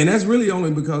 And that's really only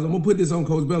because I'm going to put this on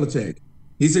Coach Belichick.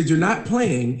 He said, you're not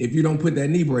playing if you don't put that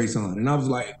knee brace on. And I was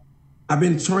like, I've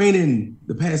been training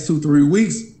the past 2-3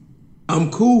 weeks.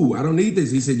 I'm cool. I don't need this.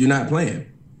 He said, you're not playing.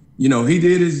 You know, he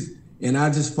did his, and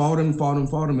I just fought him.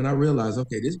 And I realized,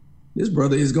 okay, this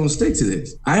brother is going to stick to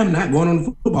this. I am not going on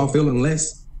the football field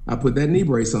unless I put that knee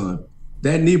brace on.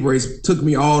 That knee brace took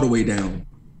me all the way down.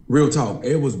 Real talk.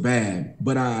 It was bad,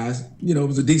 but it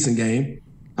was a decent game.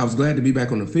 I was glad to be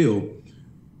back on the field,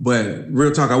 but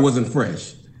real talk, I wasn't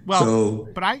fresh. Well,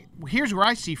 but here's where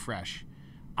I see fresh.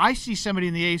 I see somebody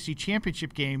in the AFC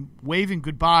Championship game waving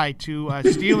goodbye to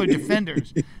Steeler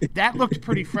defenders. That looked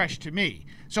pretty fresh to me.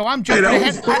 So I'm jumping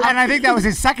ahead. And I think that was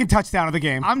his second touchdown of the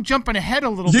game. I'm jumping ahead a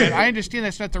little bit. I understand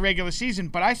that's not the regular season,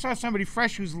 but I saw somebody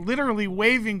fresh who's literally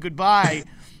waving goodbye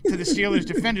to the Steelers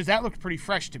defenders. That looked pretty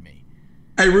fresh to me.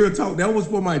 Hey, real talk. That was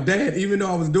for my dad, even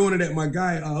though I was doing it at my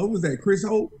guy. Who was that? Chris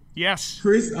Hope? Yes.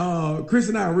 Chris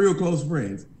and I are real close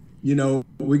friends. You know,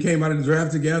 we came out of the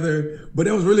draft together, but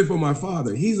it was really for my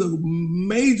father. He's a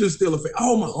major Steelers fan.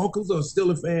 All my uncles are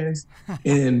Steelers fans.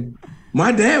 And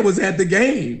my dad was at the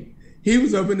game. He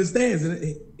was up in the stands.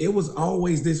 And it was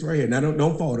always this right here. Now,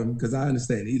 don't fault him, because I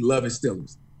understand. He loves his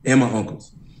Steelers and my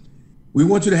uncles. We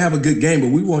want you to have a good game, but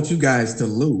we want you guys to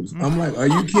lose. I'm like, are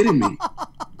you kidding me?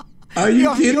 Are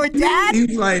you kidding me? Dad? He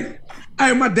was like,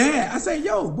 hey, my dad. I said,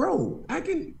 yo, bro,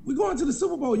 we're going to the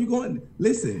Super Bowl. You going,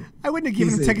 listen. I wouldn't have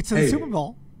given him tickets to the Super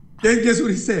Bowl. Guess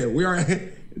what he said?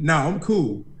 Nah, I'm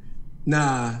cool.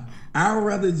 Nah, I'd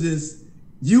rather just,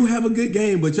 you have a good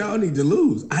game, but y'all need to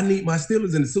lose. I need my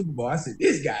Steelers in the Super Bowl. I said,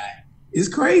 this guy is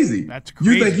crazy. That's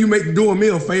crazy. You think you doing me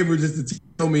a favor just to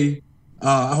tell me,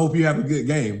 I hope you have a good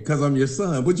game because I'm your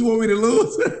son, but you want me to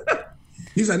lose?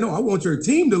 He's like, no, I want your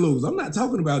team to lose. I'm not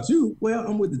talking about you. Well,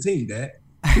 I'm with the team, Dad.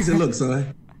 He said, look,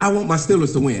 son, I want my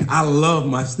Steelers to win. I love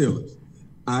my Steelers.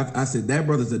 I said, that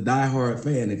brother's a diehard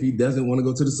fan if he doesn't want to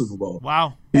go to the Super Bowl.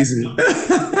 Wow. He said,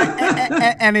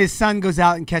 and his son goes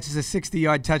out and catches a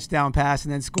 60-yard touchdown pass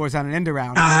and then scores on an end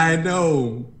around. I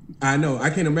know. I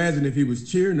can't imagine if he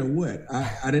was cheering or what.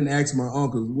 I didn't ask my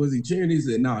uncle, was he cheering? He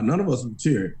said, no, none of us were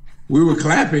cheering. We were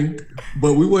clapping,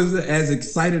 but we wasn't as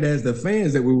excited as the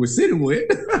fans that we were sitting with.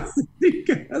 These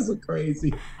guys are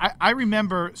crazy. I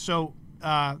remember, so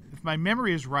if my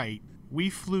memory is right, we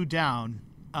flew down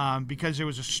because there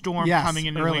was a storm coming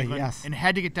into New England and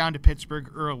had to get down to Pittsburgh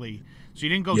early. So you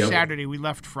didn't go Saturday. We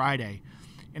left Friday.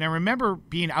 And I remember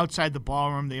being outside the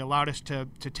ballroom. They allowed us to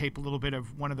tape a little bit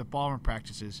of one of the ballroom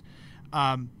practices.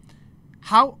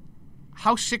 How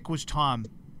sick was Tom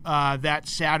that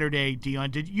Saturday,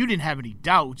 Dion? You didn't have any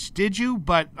doubts, did you?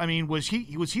 But I mean, was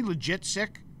he legit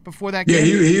sick before that game?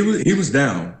 Yeah, he was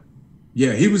down.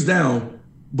 Yeah, he was down.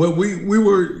 But we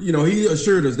were, he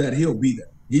assured us that he'll be there.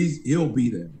 He'll be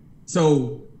there.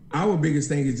 So our biggest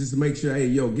thing is just to make sure, hey,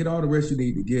 get all the rest you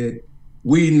need to get.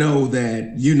 We know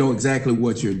that you know exactly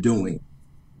what you're doing.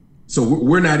 So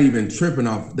we're not even tripping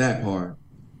off that part.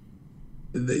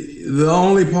 The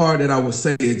only part that I would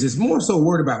say is just more so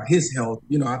worried about his health.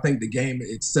 I think the game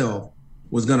itself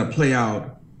was going to play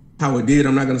out how it did.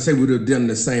 I'm not going to say we would have done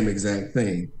the same exact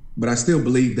thing, but I still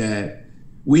believe that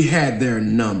we had their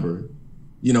number.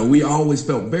 We always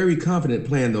felt very confident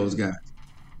playing those guys.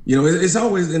 It's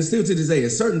always, and still to this day,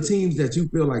 it's certain teams that you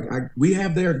feel like we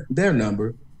have their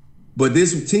number, but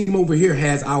this team over here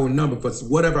has our number for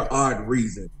whatever odd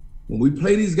reason. When we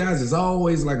play these guys, it's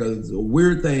always like a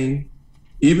weird thing.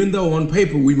 Even though on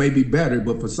paper we may be better,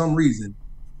 but for some reason,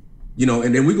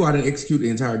 and then we go out and execute the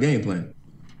entire game plan.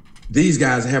 These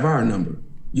guys have our number,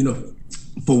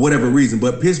 for whatever reason.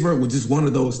 But Pittsburgh was just one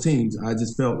of those teams. I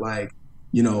just felt like,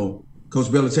 Coach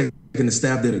Belichick and the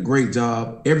staff did a great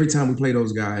job every time we play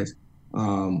those guys.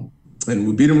 And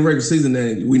we beat them in the regular season,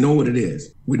 then we know what it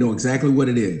is. We know exactly what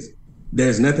it is.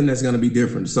 There's nothing that's going to be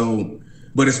different. So,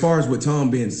 but as far as with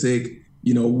Tom being sick,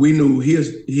 we knew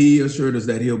he assured us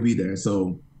that he'll be there.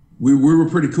 So we were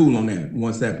pretty cool on that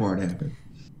once that part happened.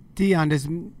 Dion, does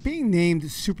being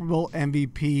named Super Bowl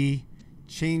MVP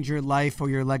change your life or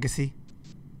your legacy?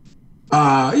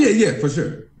 Yeah, for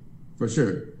sure.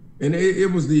 And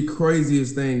it was the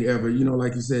craziest thing ever,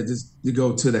 like you said, just to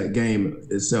go to that game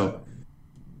itself.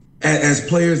 As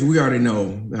players, we already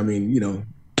know,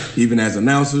 even as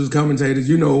announcers, commentators,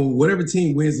 whatever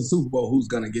team wins the Super Bowl, who's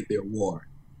going to get the award.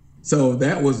 So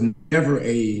that was never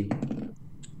a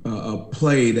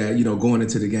play that, going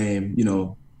into the game,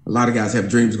 a lot of guys have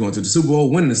dreams going to the Super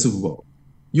Bowl, winning the Super Bowl.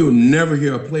 You'll never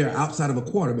hear a player outside of a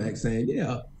quarterback saying,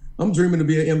 yeah, I'm dreaming to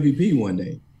be an MVP one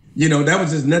day. That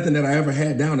was just nothing that I ever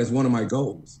had down as one of my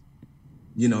goals,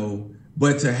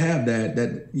 but to have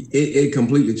that it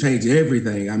completely changed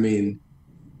everything. I mean,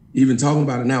 even talking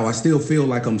about it now, I still feel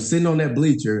like I'm sitting on that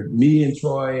bleacher, me and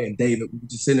Troy and David,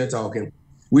 just sitting there talking.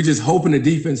 We're just hoping the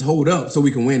defense hold up so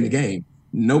we can win the game.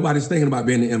 Nobody's thinking about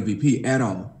being the MVP at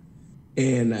all.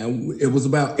 And it was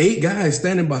about 8 guys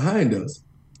standing behind us.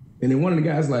 And then one of the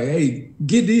guys like, hey,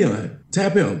 get Dion,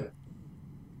 tap him.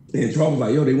 And Troy was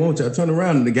like, yo, they want you. I turned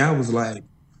around and the guy was like,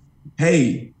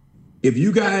 hey, if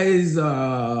you guys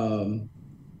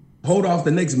hold off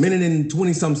the next minute and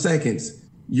 20-some seconds,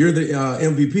 you're the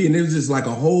MVP. And it was just like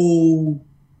a whole,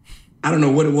 I don't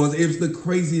know what it was. It was the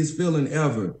craziest feeling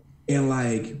ever. And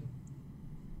like,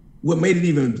 what made it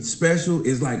even special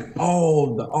is like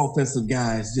all the offensive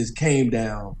guys just came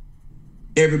down.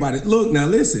 Everybody, look, now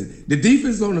listen, the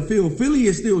defense on the field, Philly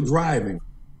is still driving.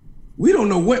 We don't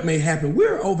know what may happen.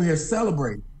 We're over here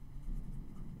celebrating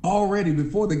already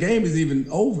before the game is even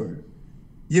over.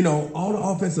 All the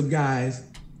offensive guys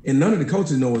and none of the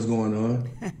coaches know what's going on.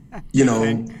 You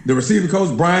know, the receiver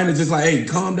coach, Brian, is just like, hey,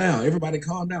 calm down. Everybody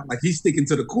calm down. Like, he's sticking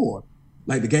to the core.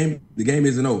 Like, the game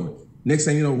isn't over. Next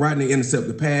thing you know, Rodney intercept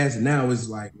the pass, and now it's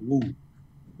like, woo.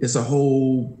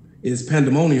 It's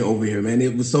pandemonium over here, man.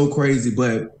 It was so crazy,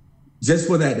 but just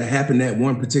for that to happen that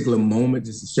one particular moment,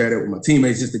 just to share that with my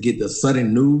teammates, just to get the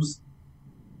sudden news,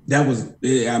 that was,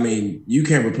 I mean, you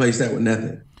can't replace that with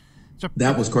nothing.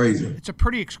 That was crazy. It's a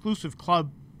pretty exclusive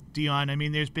club, Dion. I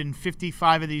mean, there's been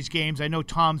 55 of these games. I know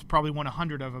Tom's probably won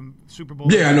 100 of them, Super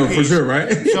Bowl. Yeah, I know, for sure,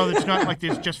 right? So it's not like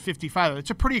there's just 55. It's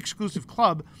a pretty exclusive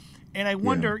club. And I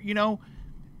wonder, you know,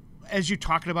 as you're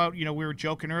talking about, you know, we were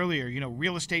joking earlier, you know,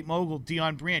 real estate mogul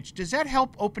Deion Branch, does that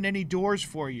help open any doors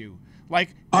for you? Like,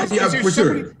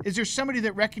 is there somebody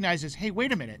that recognizes, hey,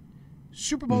 wait a minute,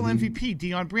 Super Bowl MVP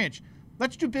Deion Branch,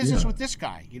 let's do business with this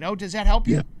guy. You know, does that help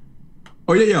you?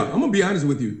 Oh, yeah. I'm going to be honest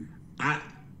with you.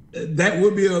 That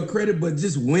would be a credit, but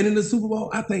just winning the Super Bowl,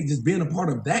 I think just being a part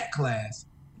of that class,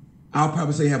 I'll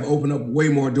probably say have opened up way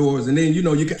more doors. And then, you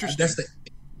know,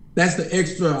 that's the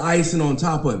extra icing on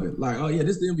top of it. Like, oh, yeah,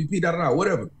 this is the MVP,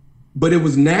 whatever. But it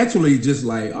was naturally just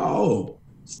like, oh,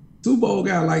 Super Bowl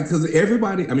guy, like, because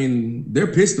everybody, I mean, they're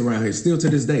pissed around here still to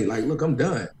this day. Like, look, I'm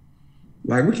done.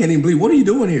 Like, we can't even believe, what are you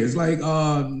doing here? It's like,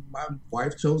 my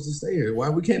wife chose to stay here. Why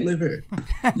we can't live here?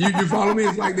 You follow me?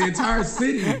 It's like the entire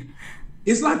city.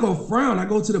 It's like a frown. I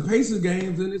go to the Pacers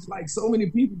games, and it's like so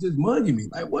many people just mugging me.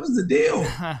 Like, what is the deal?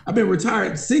 I've been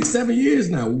retired 6-7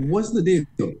 years now. What's the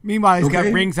deal? Meanwhile, he's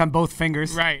got rings on both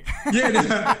fingers. Right.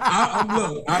 Yeah.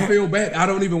 Look, I feel bad. I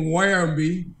don't even wear them,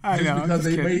 B. Because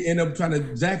they may end up trying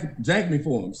to jack me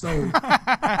for them. So,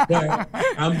 but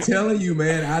I'm telling you,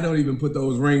 man, I don't even put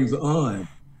those rings on.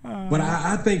 But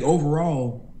I think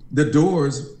overall, the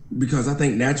doors, because I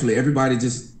think naturally everybody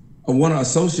just want to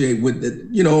associate with the,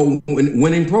 you know,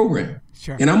 winning program.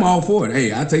 Sure. And I'm all for it.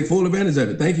 Hey, I take full advantage of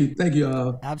it. Thank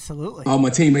you. Absolutely. All my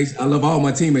teammates. I love all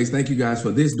my teammates. Thank you guys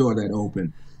for this door that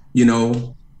opened, you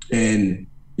know, and,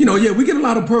 you know, yeah, we get a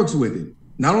lot of perks with it.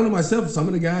 Not only myself, some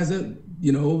of the guys that,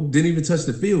 you know, didn't even touch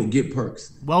the field get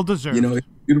perks. Well deserved. You know, it's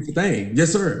a beautiful thing.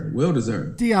 Yes, sir. Well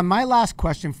deserved. Dion, my last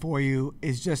question for you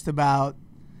is just about,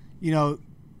 you know,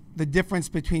 the difference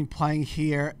between playing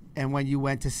here and when you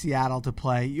went to Seattle to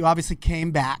play. You obviously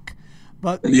came back,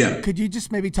 but could you just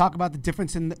maybe talk about the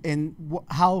difference in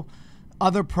how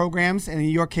other programs, and in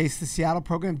your case, the Seattle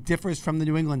program, differs from the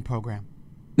New England program?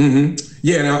 Mm-hmm.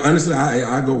 Yeah, now, honestly,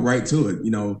 I go right to it, you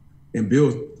know, and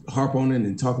Bill harp on it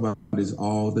and talk about this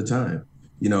all the time,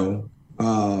 you know,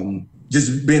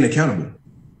 just being accountable.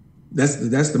 That's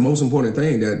the most important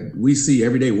thing that we see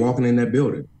every day walking in that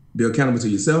building. Be accountable to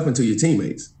yourself and to your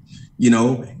teammates. You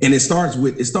know, and it starts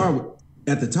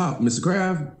at the top, Mr.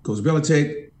 Kraft, Coach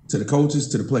Belichick, to the coaches,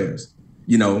 to the players,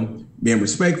 you know, being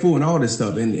respectful and all this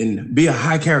stuff and be a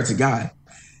high character guy.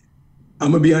 I'm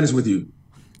going to be honest with you.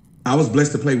 I was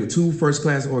blessed to play with 2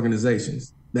 first-class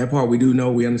organizations. That part we do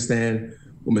know, we understand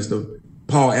what Mr.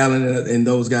 Paul Allen and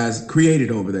those guys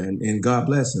created over there, and God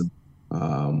bless him.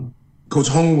 Coach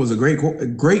Holmgren was a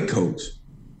great coach.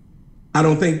 I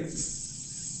don't think,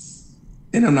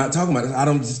 and I'm not talking about this,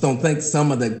 I just don't think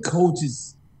some of the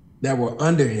coaches that were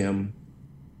under him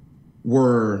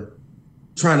were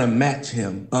trying to match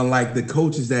him. Unlike the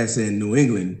coaches that's in New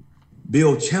England,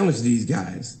 Bill challenged these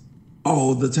guys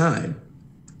all the time.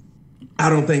 I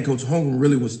don't think Coach Holmgren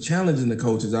really was challenging the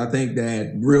coaches. I think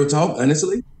that, real talk,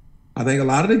 honestly, I think a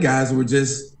lot of the guys were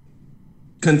just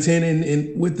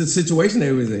content with the situation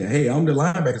they was in. Hey, I'm the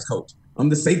linebackers coach. I'm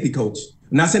the safety coach.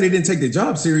 I'm not saying they didn't take their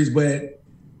job serious, but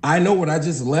I know what I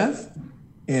just left,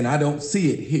 and I don't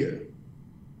see it here,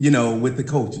 you know, with the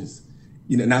coaches.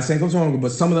 You know, not saying Coach Holmgren,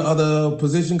 but some of the other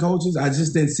position coaches, I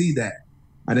just didn't see that.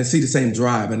 I didn't see the same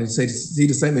drive. I didn't see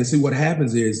the same. And see, what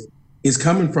happens is, it's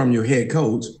coming from your head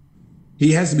coach.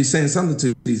 He has to be saying something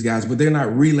to these guys, but they're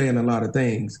not relaying a lot of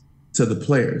things to the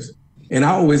players. And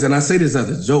I say this as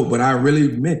a joke, but I really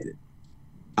meant it.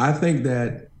 I think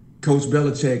that Coach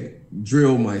Belichick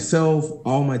drilled myself,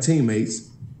 all my teammates,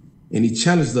 and he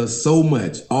challenged us so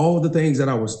much. All the things that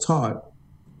I was taught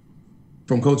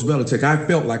from Coach Belichick, I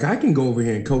felt like I can go over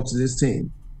here and coach this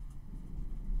team.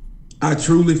 I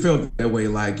truly felt that way.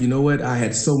 Like, you know what? I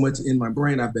had so much in my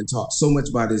brain. I've been taught so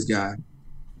much by this guy.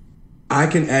 I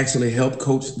can actually help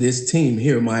coach this team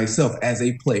here myself as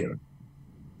a player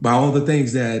by all the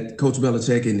things that Coach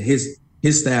Belichick and his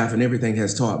staff and everything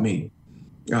has taught me.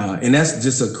 And that's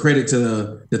just a credit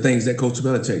to the things that Coach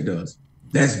Belichick does.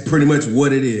 That's pretty much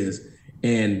what it is.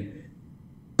 And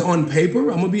on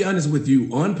paper, I'm going to be honest with you,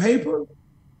 on paper,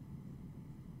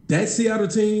 that Seattle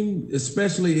team,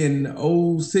 especially in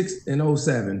 06 and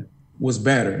 07, was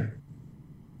better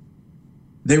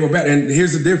They were better, and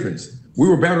here's the difference: we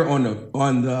were better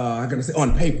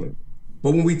on paper,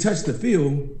 but when we touched the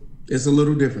field, it's a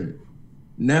little different.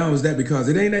 Now is that because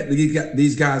it ain't that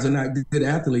these guys are not good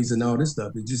athletes and all this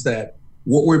stuff. It's just that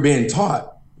what we're being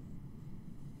taught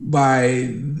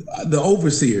by the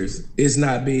overseers is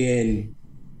not being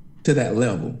to that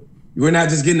level. We're not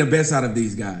just getting the best out of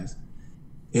these guys.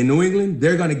 In New England,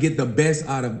 they're going to get the best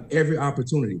out of every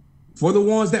opportunity for the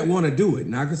ones that want to do it.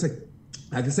 Now, I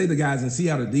can say the guys in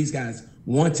Seattle, these guys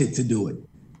wanted to do it.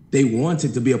 They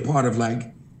wanted to be a part of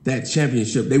like that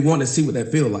championship. They want to see what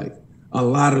that feel like. A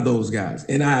lot of those guys,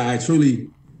 and I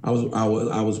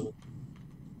was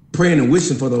praying and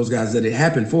wishing for those guys that it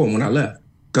happened for them when I left,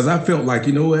 because I felt like,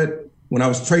 you know what, when I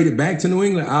was traded back to New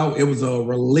England, it was a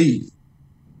relief.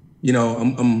 You know,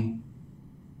 I'm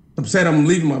sad I'm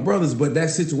leaving my brothers, but that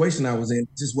situation I was in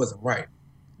just wasn't right.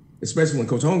 Especially when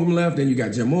Coach Holmgren left, then you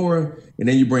got Jim Mora, and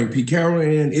then you bring Pete Carroll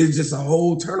in. It's just a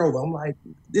whole turnover. I'm like,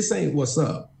 this ain't what's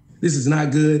up. This is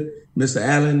not good. Mr.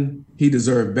 Allen, he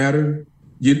deserved better.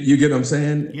 You get what I'm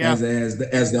saying? Yeah. As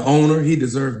the owner, he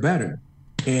deserved better.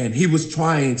 And he was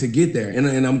trying to get there.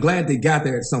 And I'm glad they got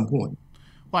there at some point.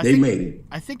 Well, they made it.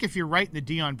 I think if you're writing the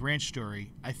Deion Branch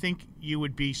story, I think you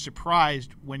would be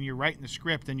surprised when you're writing the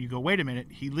script and you go, wait a minute,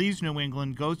 he leaves New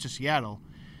England, goes to Seattle.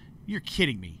 You're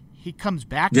kidding me. He comes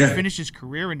back and finishes his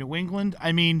career in New England.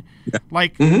 I mean,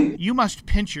 you must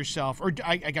pinch yourself. Or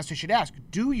I guess I should ask,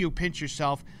 do you pinch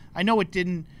yourself? I know it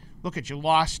didn't. Look at you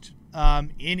lost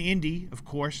in Indy, of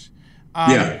course.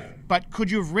 But could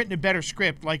you have written a better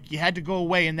script? Like, you had to go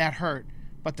away and that hurt.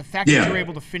 But the fact that you're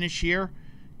able to finish here,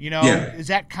 you know, is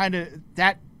that kind of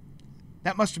that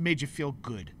must have made you feel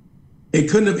good. It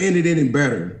couldn't have ended any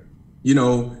better. You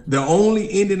know, the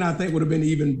only ending I think would have been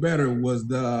even better was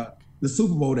the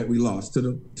Super Bowl that we lost to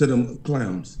the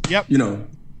Clowns. Yep. You know,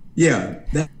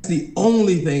 that's the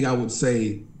only thing I would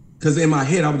say, because in my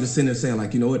head I was just sitting there saying,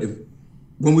 like, you know what,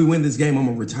 when we win this game, I'm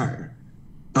gonna retire.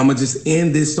 I'm gonna just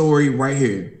end this story right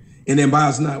here. And then by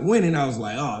us not winning, I was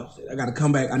like, oh, shit, I gotta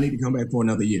come back. I need to come back for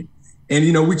another year. And,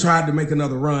 you know, we tried to make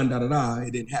another run,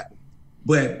 It didn't happen.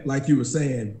 But like you were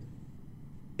saying,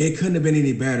 it couldn't have been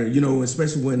any better, you know,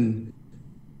 especially when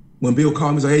Bill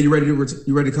called me and said, hey, you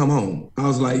ready to come home? I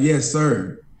was like, yes,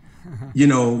 sir. You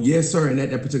know, yes, sir. And at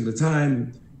that particular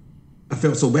time, I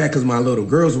felt so bad because my little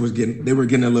girls were getting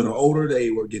a little older.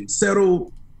 They were getting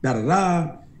settled,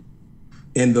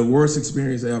 And the worst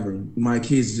experience ever. My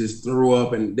kids just threw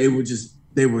up, and they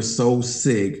were so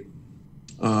sick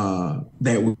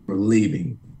that we were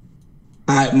leaving.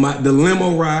 The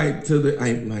limo ride to the,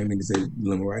 I didn't mean to say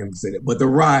limo ride, I didn't say that, but the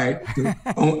ride,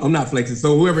 I'm not flexing,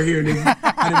 so whoever hearing this,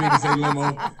 I didn't mean to say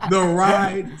limo. The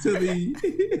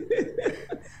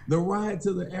ride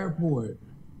to the airport,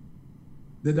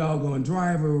 the doggone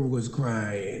driver was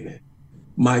crying.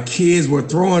 My kids were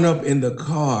throwing up in the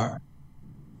car.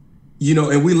 You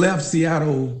know, and we left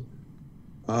Seattle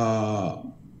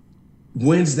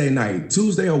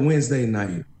Tuesday or Wednesday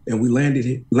night, and we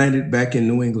landed back in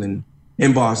New England,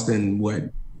 in Boston,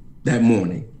 that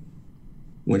morning.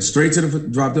 Went straight to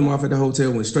dropped them off at the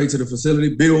hotel, went straight to the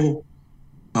facility. Bill,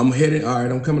 I'm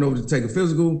coming over to take a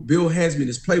physical. Bill hands me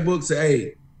this playbook, say,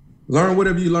 hey, learn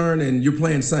whatever you learn, and you're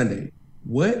playing Sunday.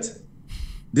 What?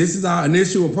 This is our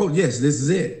initial approach. Yes, this is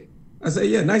it. I say,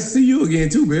 yeah, nice to see you again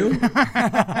too, Bill.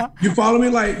 You follow me?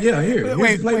 Like, yeah, here's the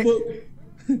playbook. Wait.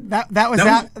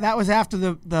 That was after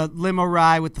the limo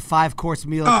ride with the 5-course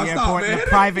meal at the airport and the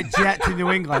private jet to New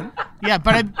England. Yeah,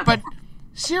 but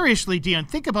seriously, Deion,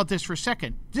 think about this for a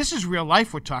second. This is real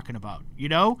life we're talking about, you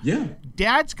know? Yeah.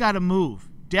 Dad's got to move.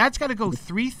 Dad's got to go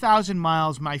 3,000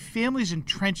 miles. My family's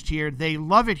entrenched here. They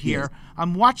love it here. Yes.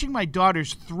 I'm watching my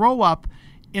daughters throw up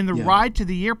in the ride to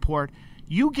the airport.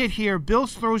 You get here, Bill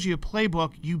throws you a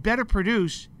playbook. You better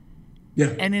produce.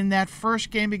 Yeah. And in that first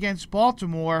game against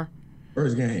Baltimore,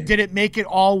 first game, did it make it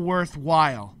all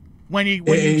worthwhile? When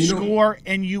you score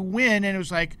and you win, and it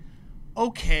was like,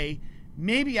 okay,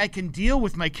 maybe I can deal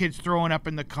with my kids throwing up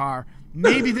in the car.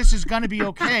 Maybe this is going to be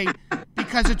okay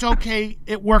because it's okay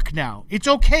at work now. It's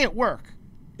okay at work.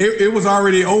 It was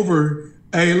already over.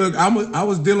 Hey, look, I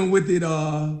was dealing with it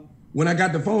when I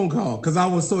got the phone call because I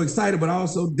was so excited, but I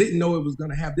also didn't know it was going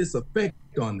to have this effect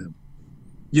on them.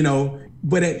 You know,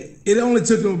 but it only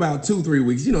took them about 2-3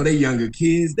 weeks. You know, they're younger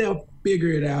kids. They'll figure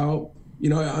it out. You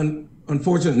know,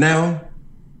 unfortunately now,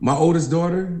 my oldest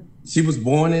daughter, she was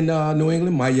born in New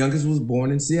England. My youngest was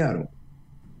born in Seattle.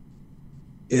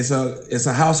 It's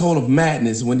a household of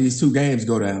madness when these two games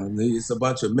go down. It's a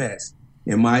bunch of mess.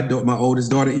 And my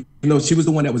oldest daughter, you know, she was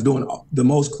the one that was doing the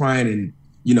most crying and,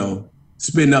 you know,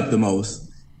 spitting up the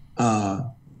most.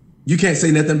 You can't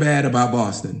say nothing bad about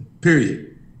Boston, period.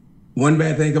 one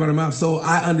bad thing come out of my mouth. So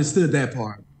I understood that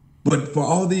part. But for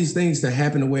all these things to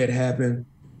happen the way it happened,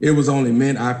 it was only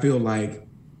meant, I feel like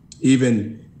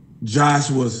even Josh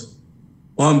was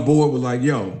on board with like,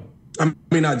 yo, I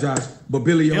mean, not Josh, but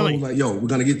Billy O was like, yo, we're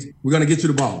gonna get you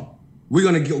the ball. We're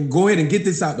gonna go ahead and get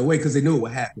this out the way because they knew it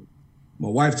would happen. My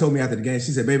wife told me after the game,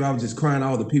 she said, baby, I was just crying,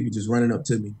 all the people just running up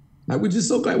to me. Like, we're just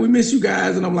so glad we miss you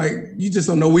guys. And I'm like, you just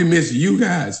don't know we miss you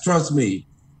guys. Trust me.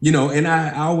 You know, and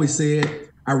I always said,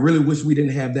 I really wish we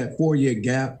didn't have that 4-year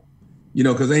gap, you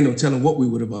know, because ain't no telling what we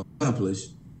would have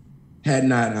accomplished had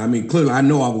not, I mean, clearly I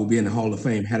know I would be in the Hall of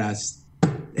Fame had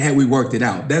we worked it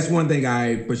out. That's one thing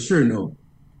I for sure know.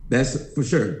 That's for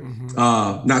sure.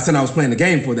 Mm-hmm. Not saying I was playing the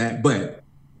game for that, but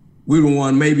we would have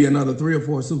won maybe another 3 or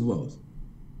 4 Super Bowls.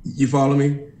 You follow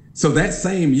me? So that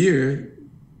same year,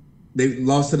 they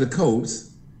lost to the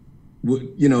Colts.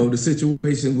 You know, the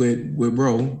situation with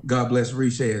bro, God bless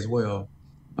Riche as well.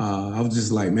 I was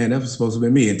just like, man, that was supposed to be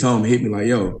me. And Tom hit me like,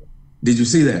 yo, did you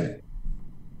see that?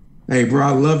 Hey, bro,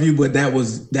 I love you, but that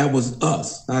was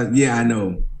us. Yeah, I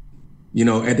know. You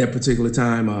know, at that particular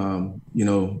time, you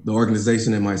know, the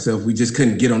organization and myself, we just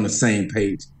couldn't get on the same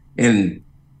page. And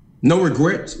no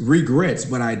regrets,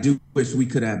 but I do wish we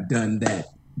could have done that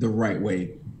the right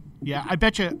way. Yeah, I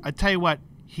tell you what,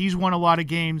 he's won a lot of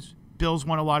games. Bill's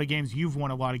won a lot of games. You've won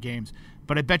a lot of games.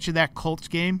 But I bet you that Colts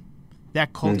game,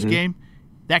 that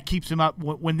keeps them up.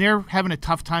 When they're having a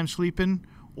tough time sleeping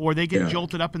or they get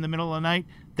jolted up in the middle of the night,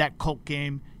 that Colt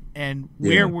game, and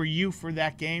where were you for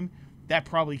that game, that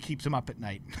probably keeps them up at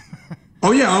night.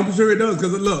 Oh, yeah, I'm sure it does.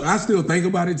 Because, look, I still think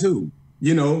about it, too.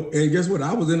 You know, and guess what?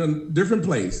 I was in a different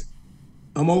place.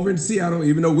 I'm over in Seattle,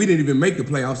 even though we didn't even make the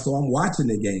playoffs, so I'm watching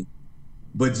the game.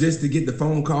 But just to get the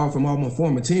phone call from all my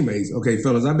former teammates, okay,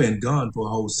 fellas, I've been gone for a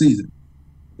whole season.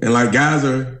 And, like, guys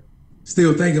are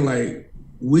still thinking, like,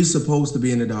 we supposed to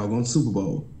be in the doggone Super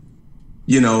Bowl.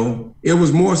 You know, it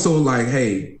was more so like,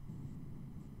 hey,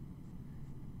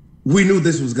 we knew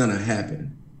this was going to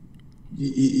happen.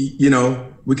 You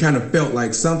know, we kind of felt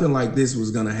like something like this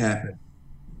was going to happen.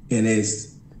 And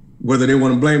it's whether they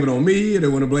want to blame it on me or they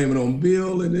want to blame it on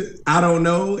Bill, and I don't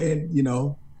know. And, you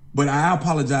know, but I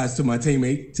apologize to my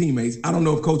teammates. I don't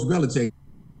know if Coach Belichick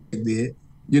did,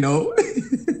 you know.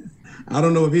 I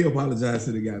don't know if he apologized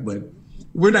to the guy, but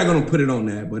we're not going to put it on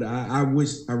that. But I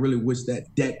really wish that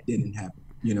didn't happen.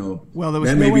 You know, well,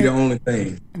 that may be the only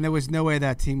thing. And there was no way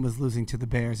that team was losing to the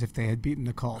Bears if they had beaten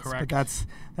the Colts. Correct. But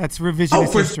that's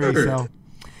revisionist history. Sure. So,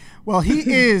 well,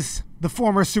 he is the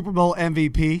former Super Bowl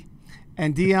MVP.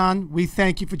 And Deion, we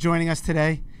thank you for joining us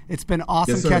today. It's been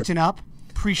awesome catching up.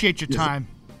 Appreciate your time.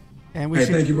 And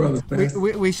thank you, brother.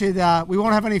 We should we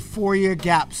won't have any 4-year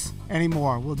gaps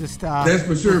anymore. We'll just that's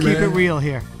for sure, keep man. it real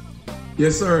here.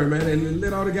 Yes, sir, man. And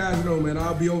let all the guys know, man.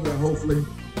 I'll be over there. Hopefully,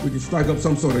 we can strike up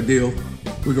some sort of deal.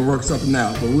 We can work something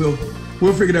out, but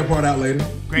we'll figure that part out later.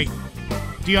 Great,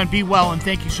 Deion. Be well, and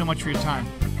thank you so much for your time.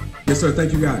 Yes, sir.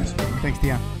 Thank you, guys. Thanks,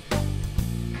 Deion.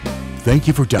 Thank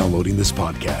you for downloading this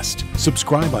podcast.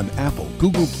 Subscribe on Apple,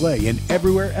 Google Play, and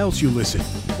everywhere else you listen.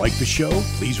 Like the show?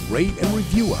 Please rate and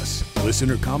review us.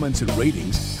 Listener comments and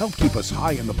ratings help keep us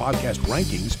high in the podcast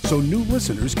rankings so new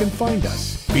listeners can find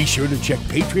us. Be sure to check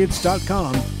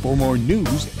Patriots.com for more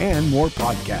news and more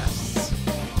podcasts.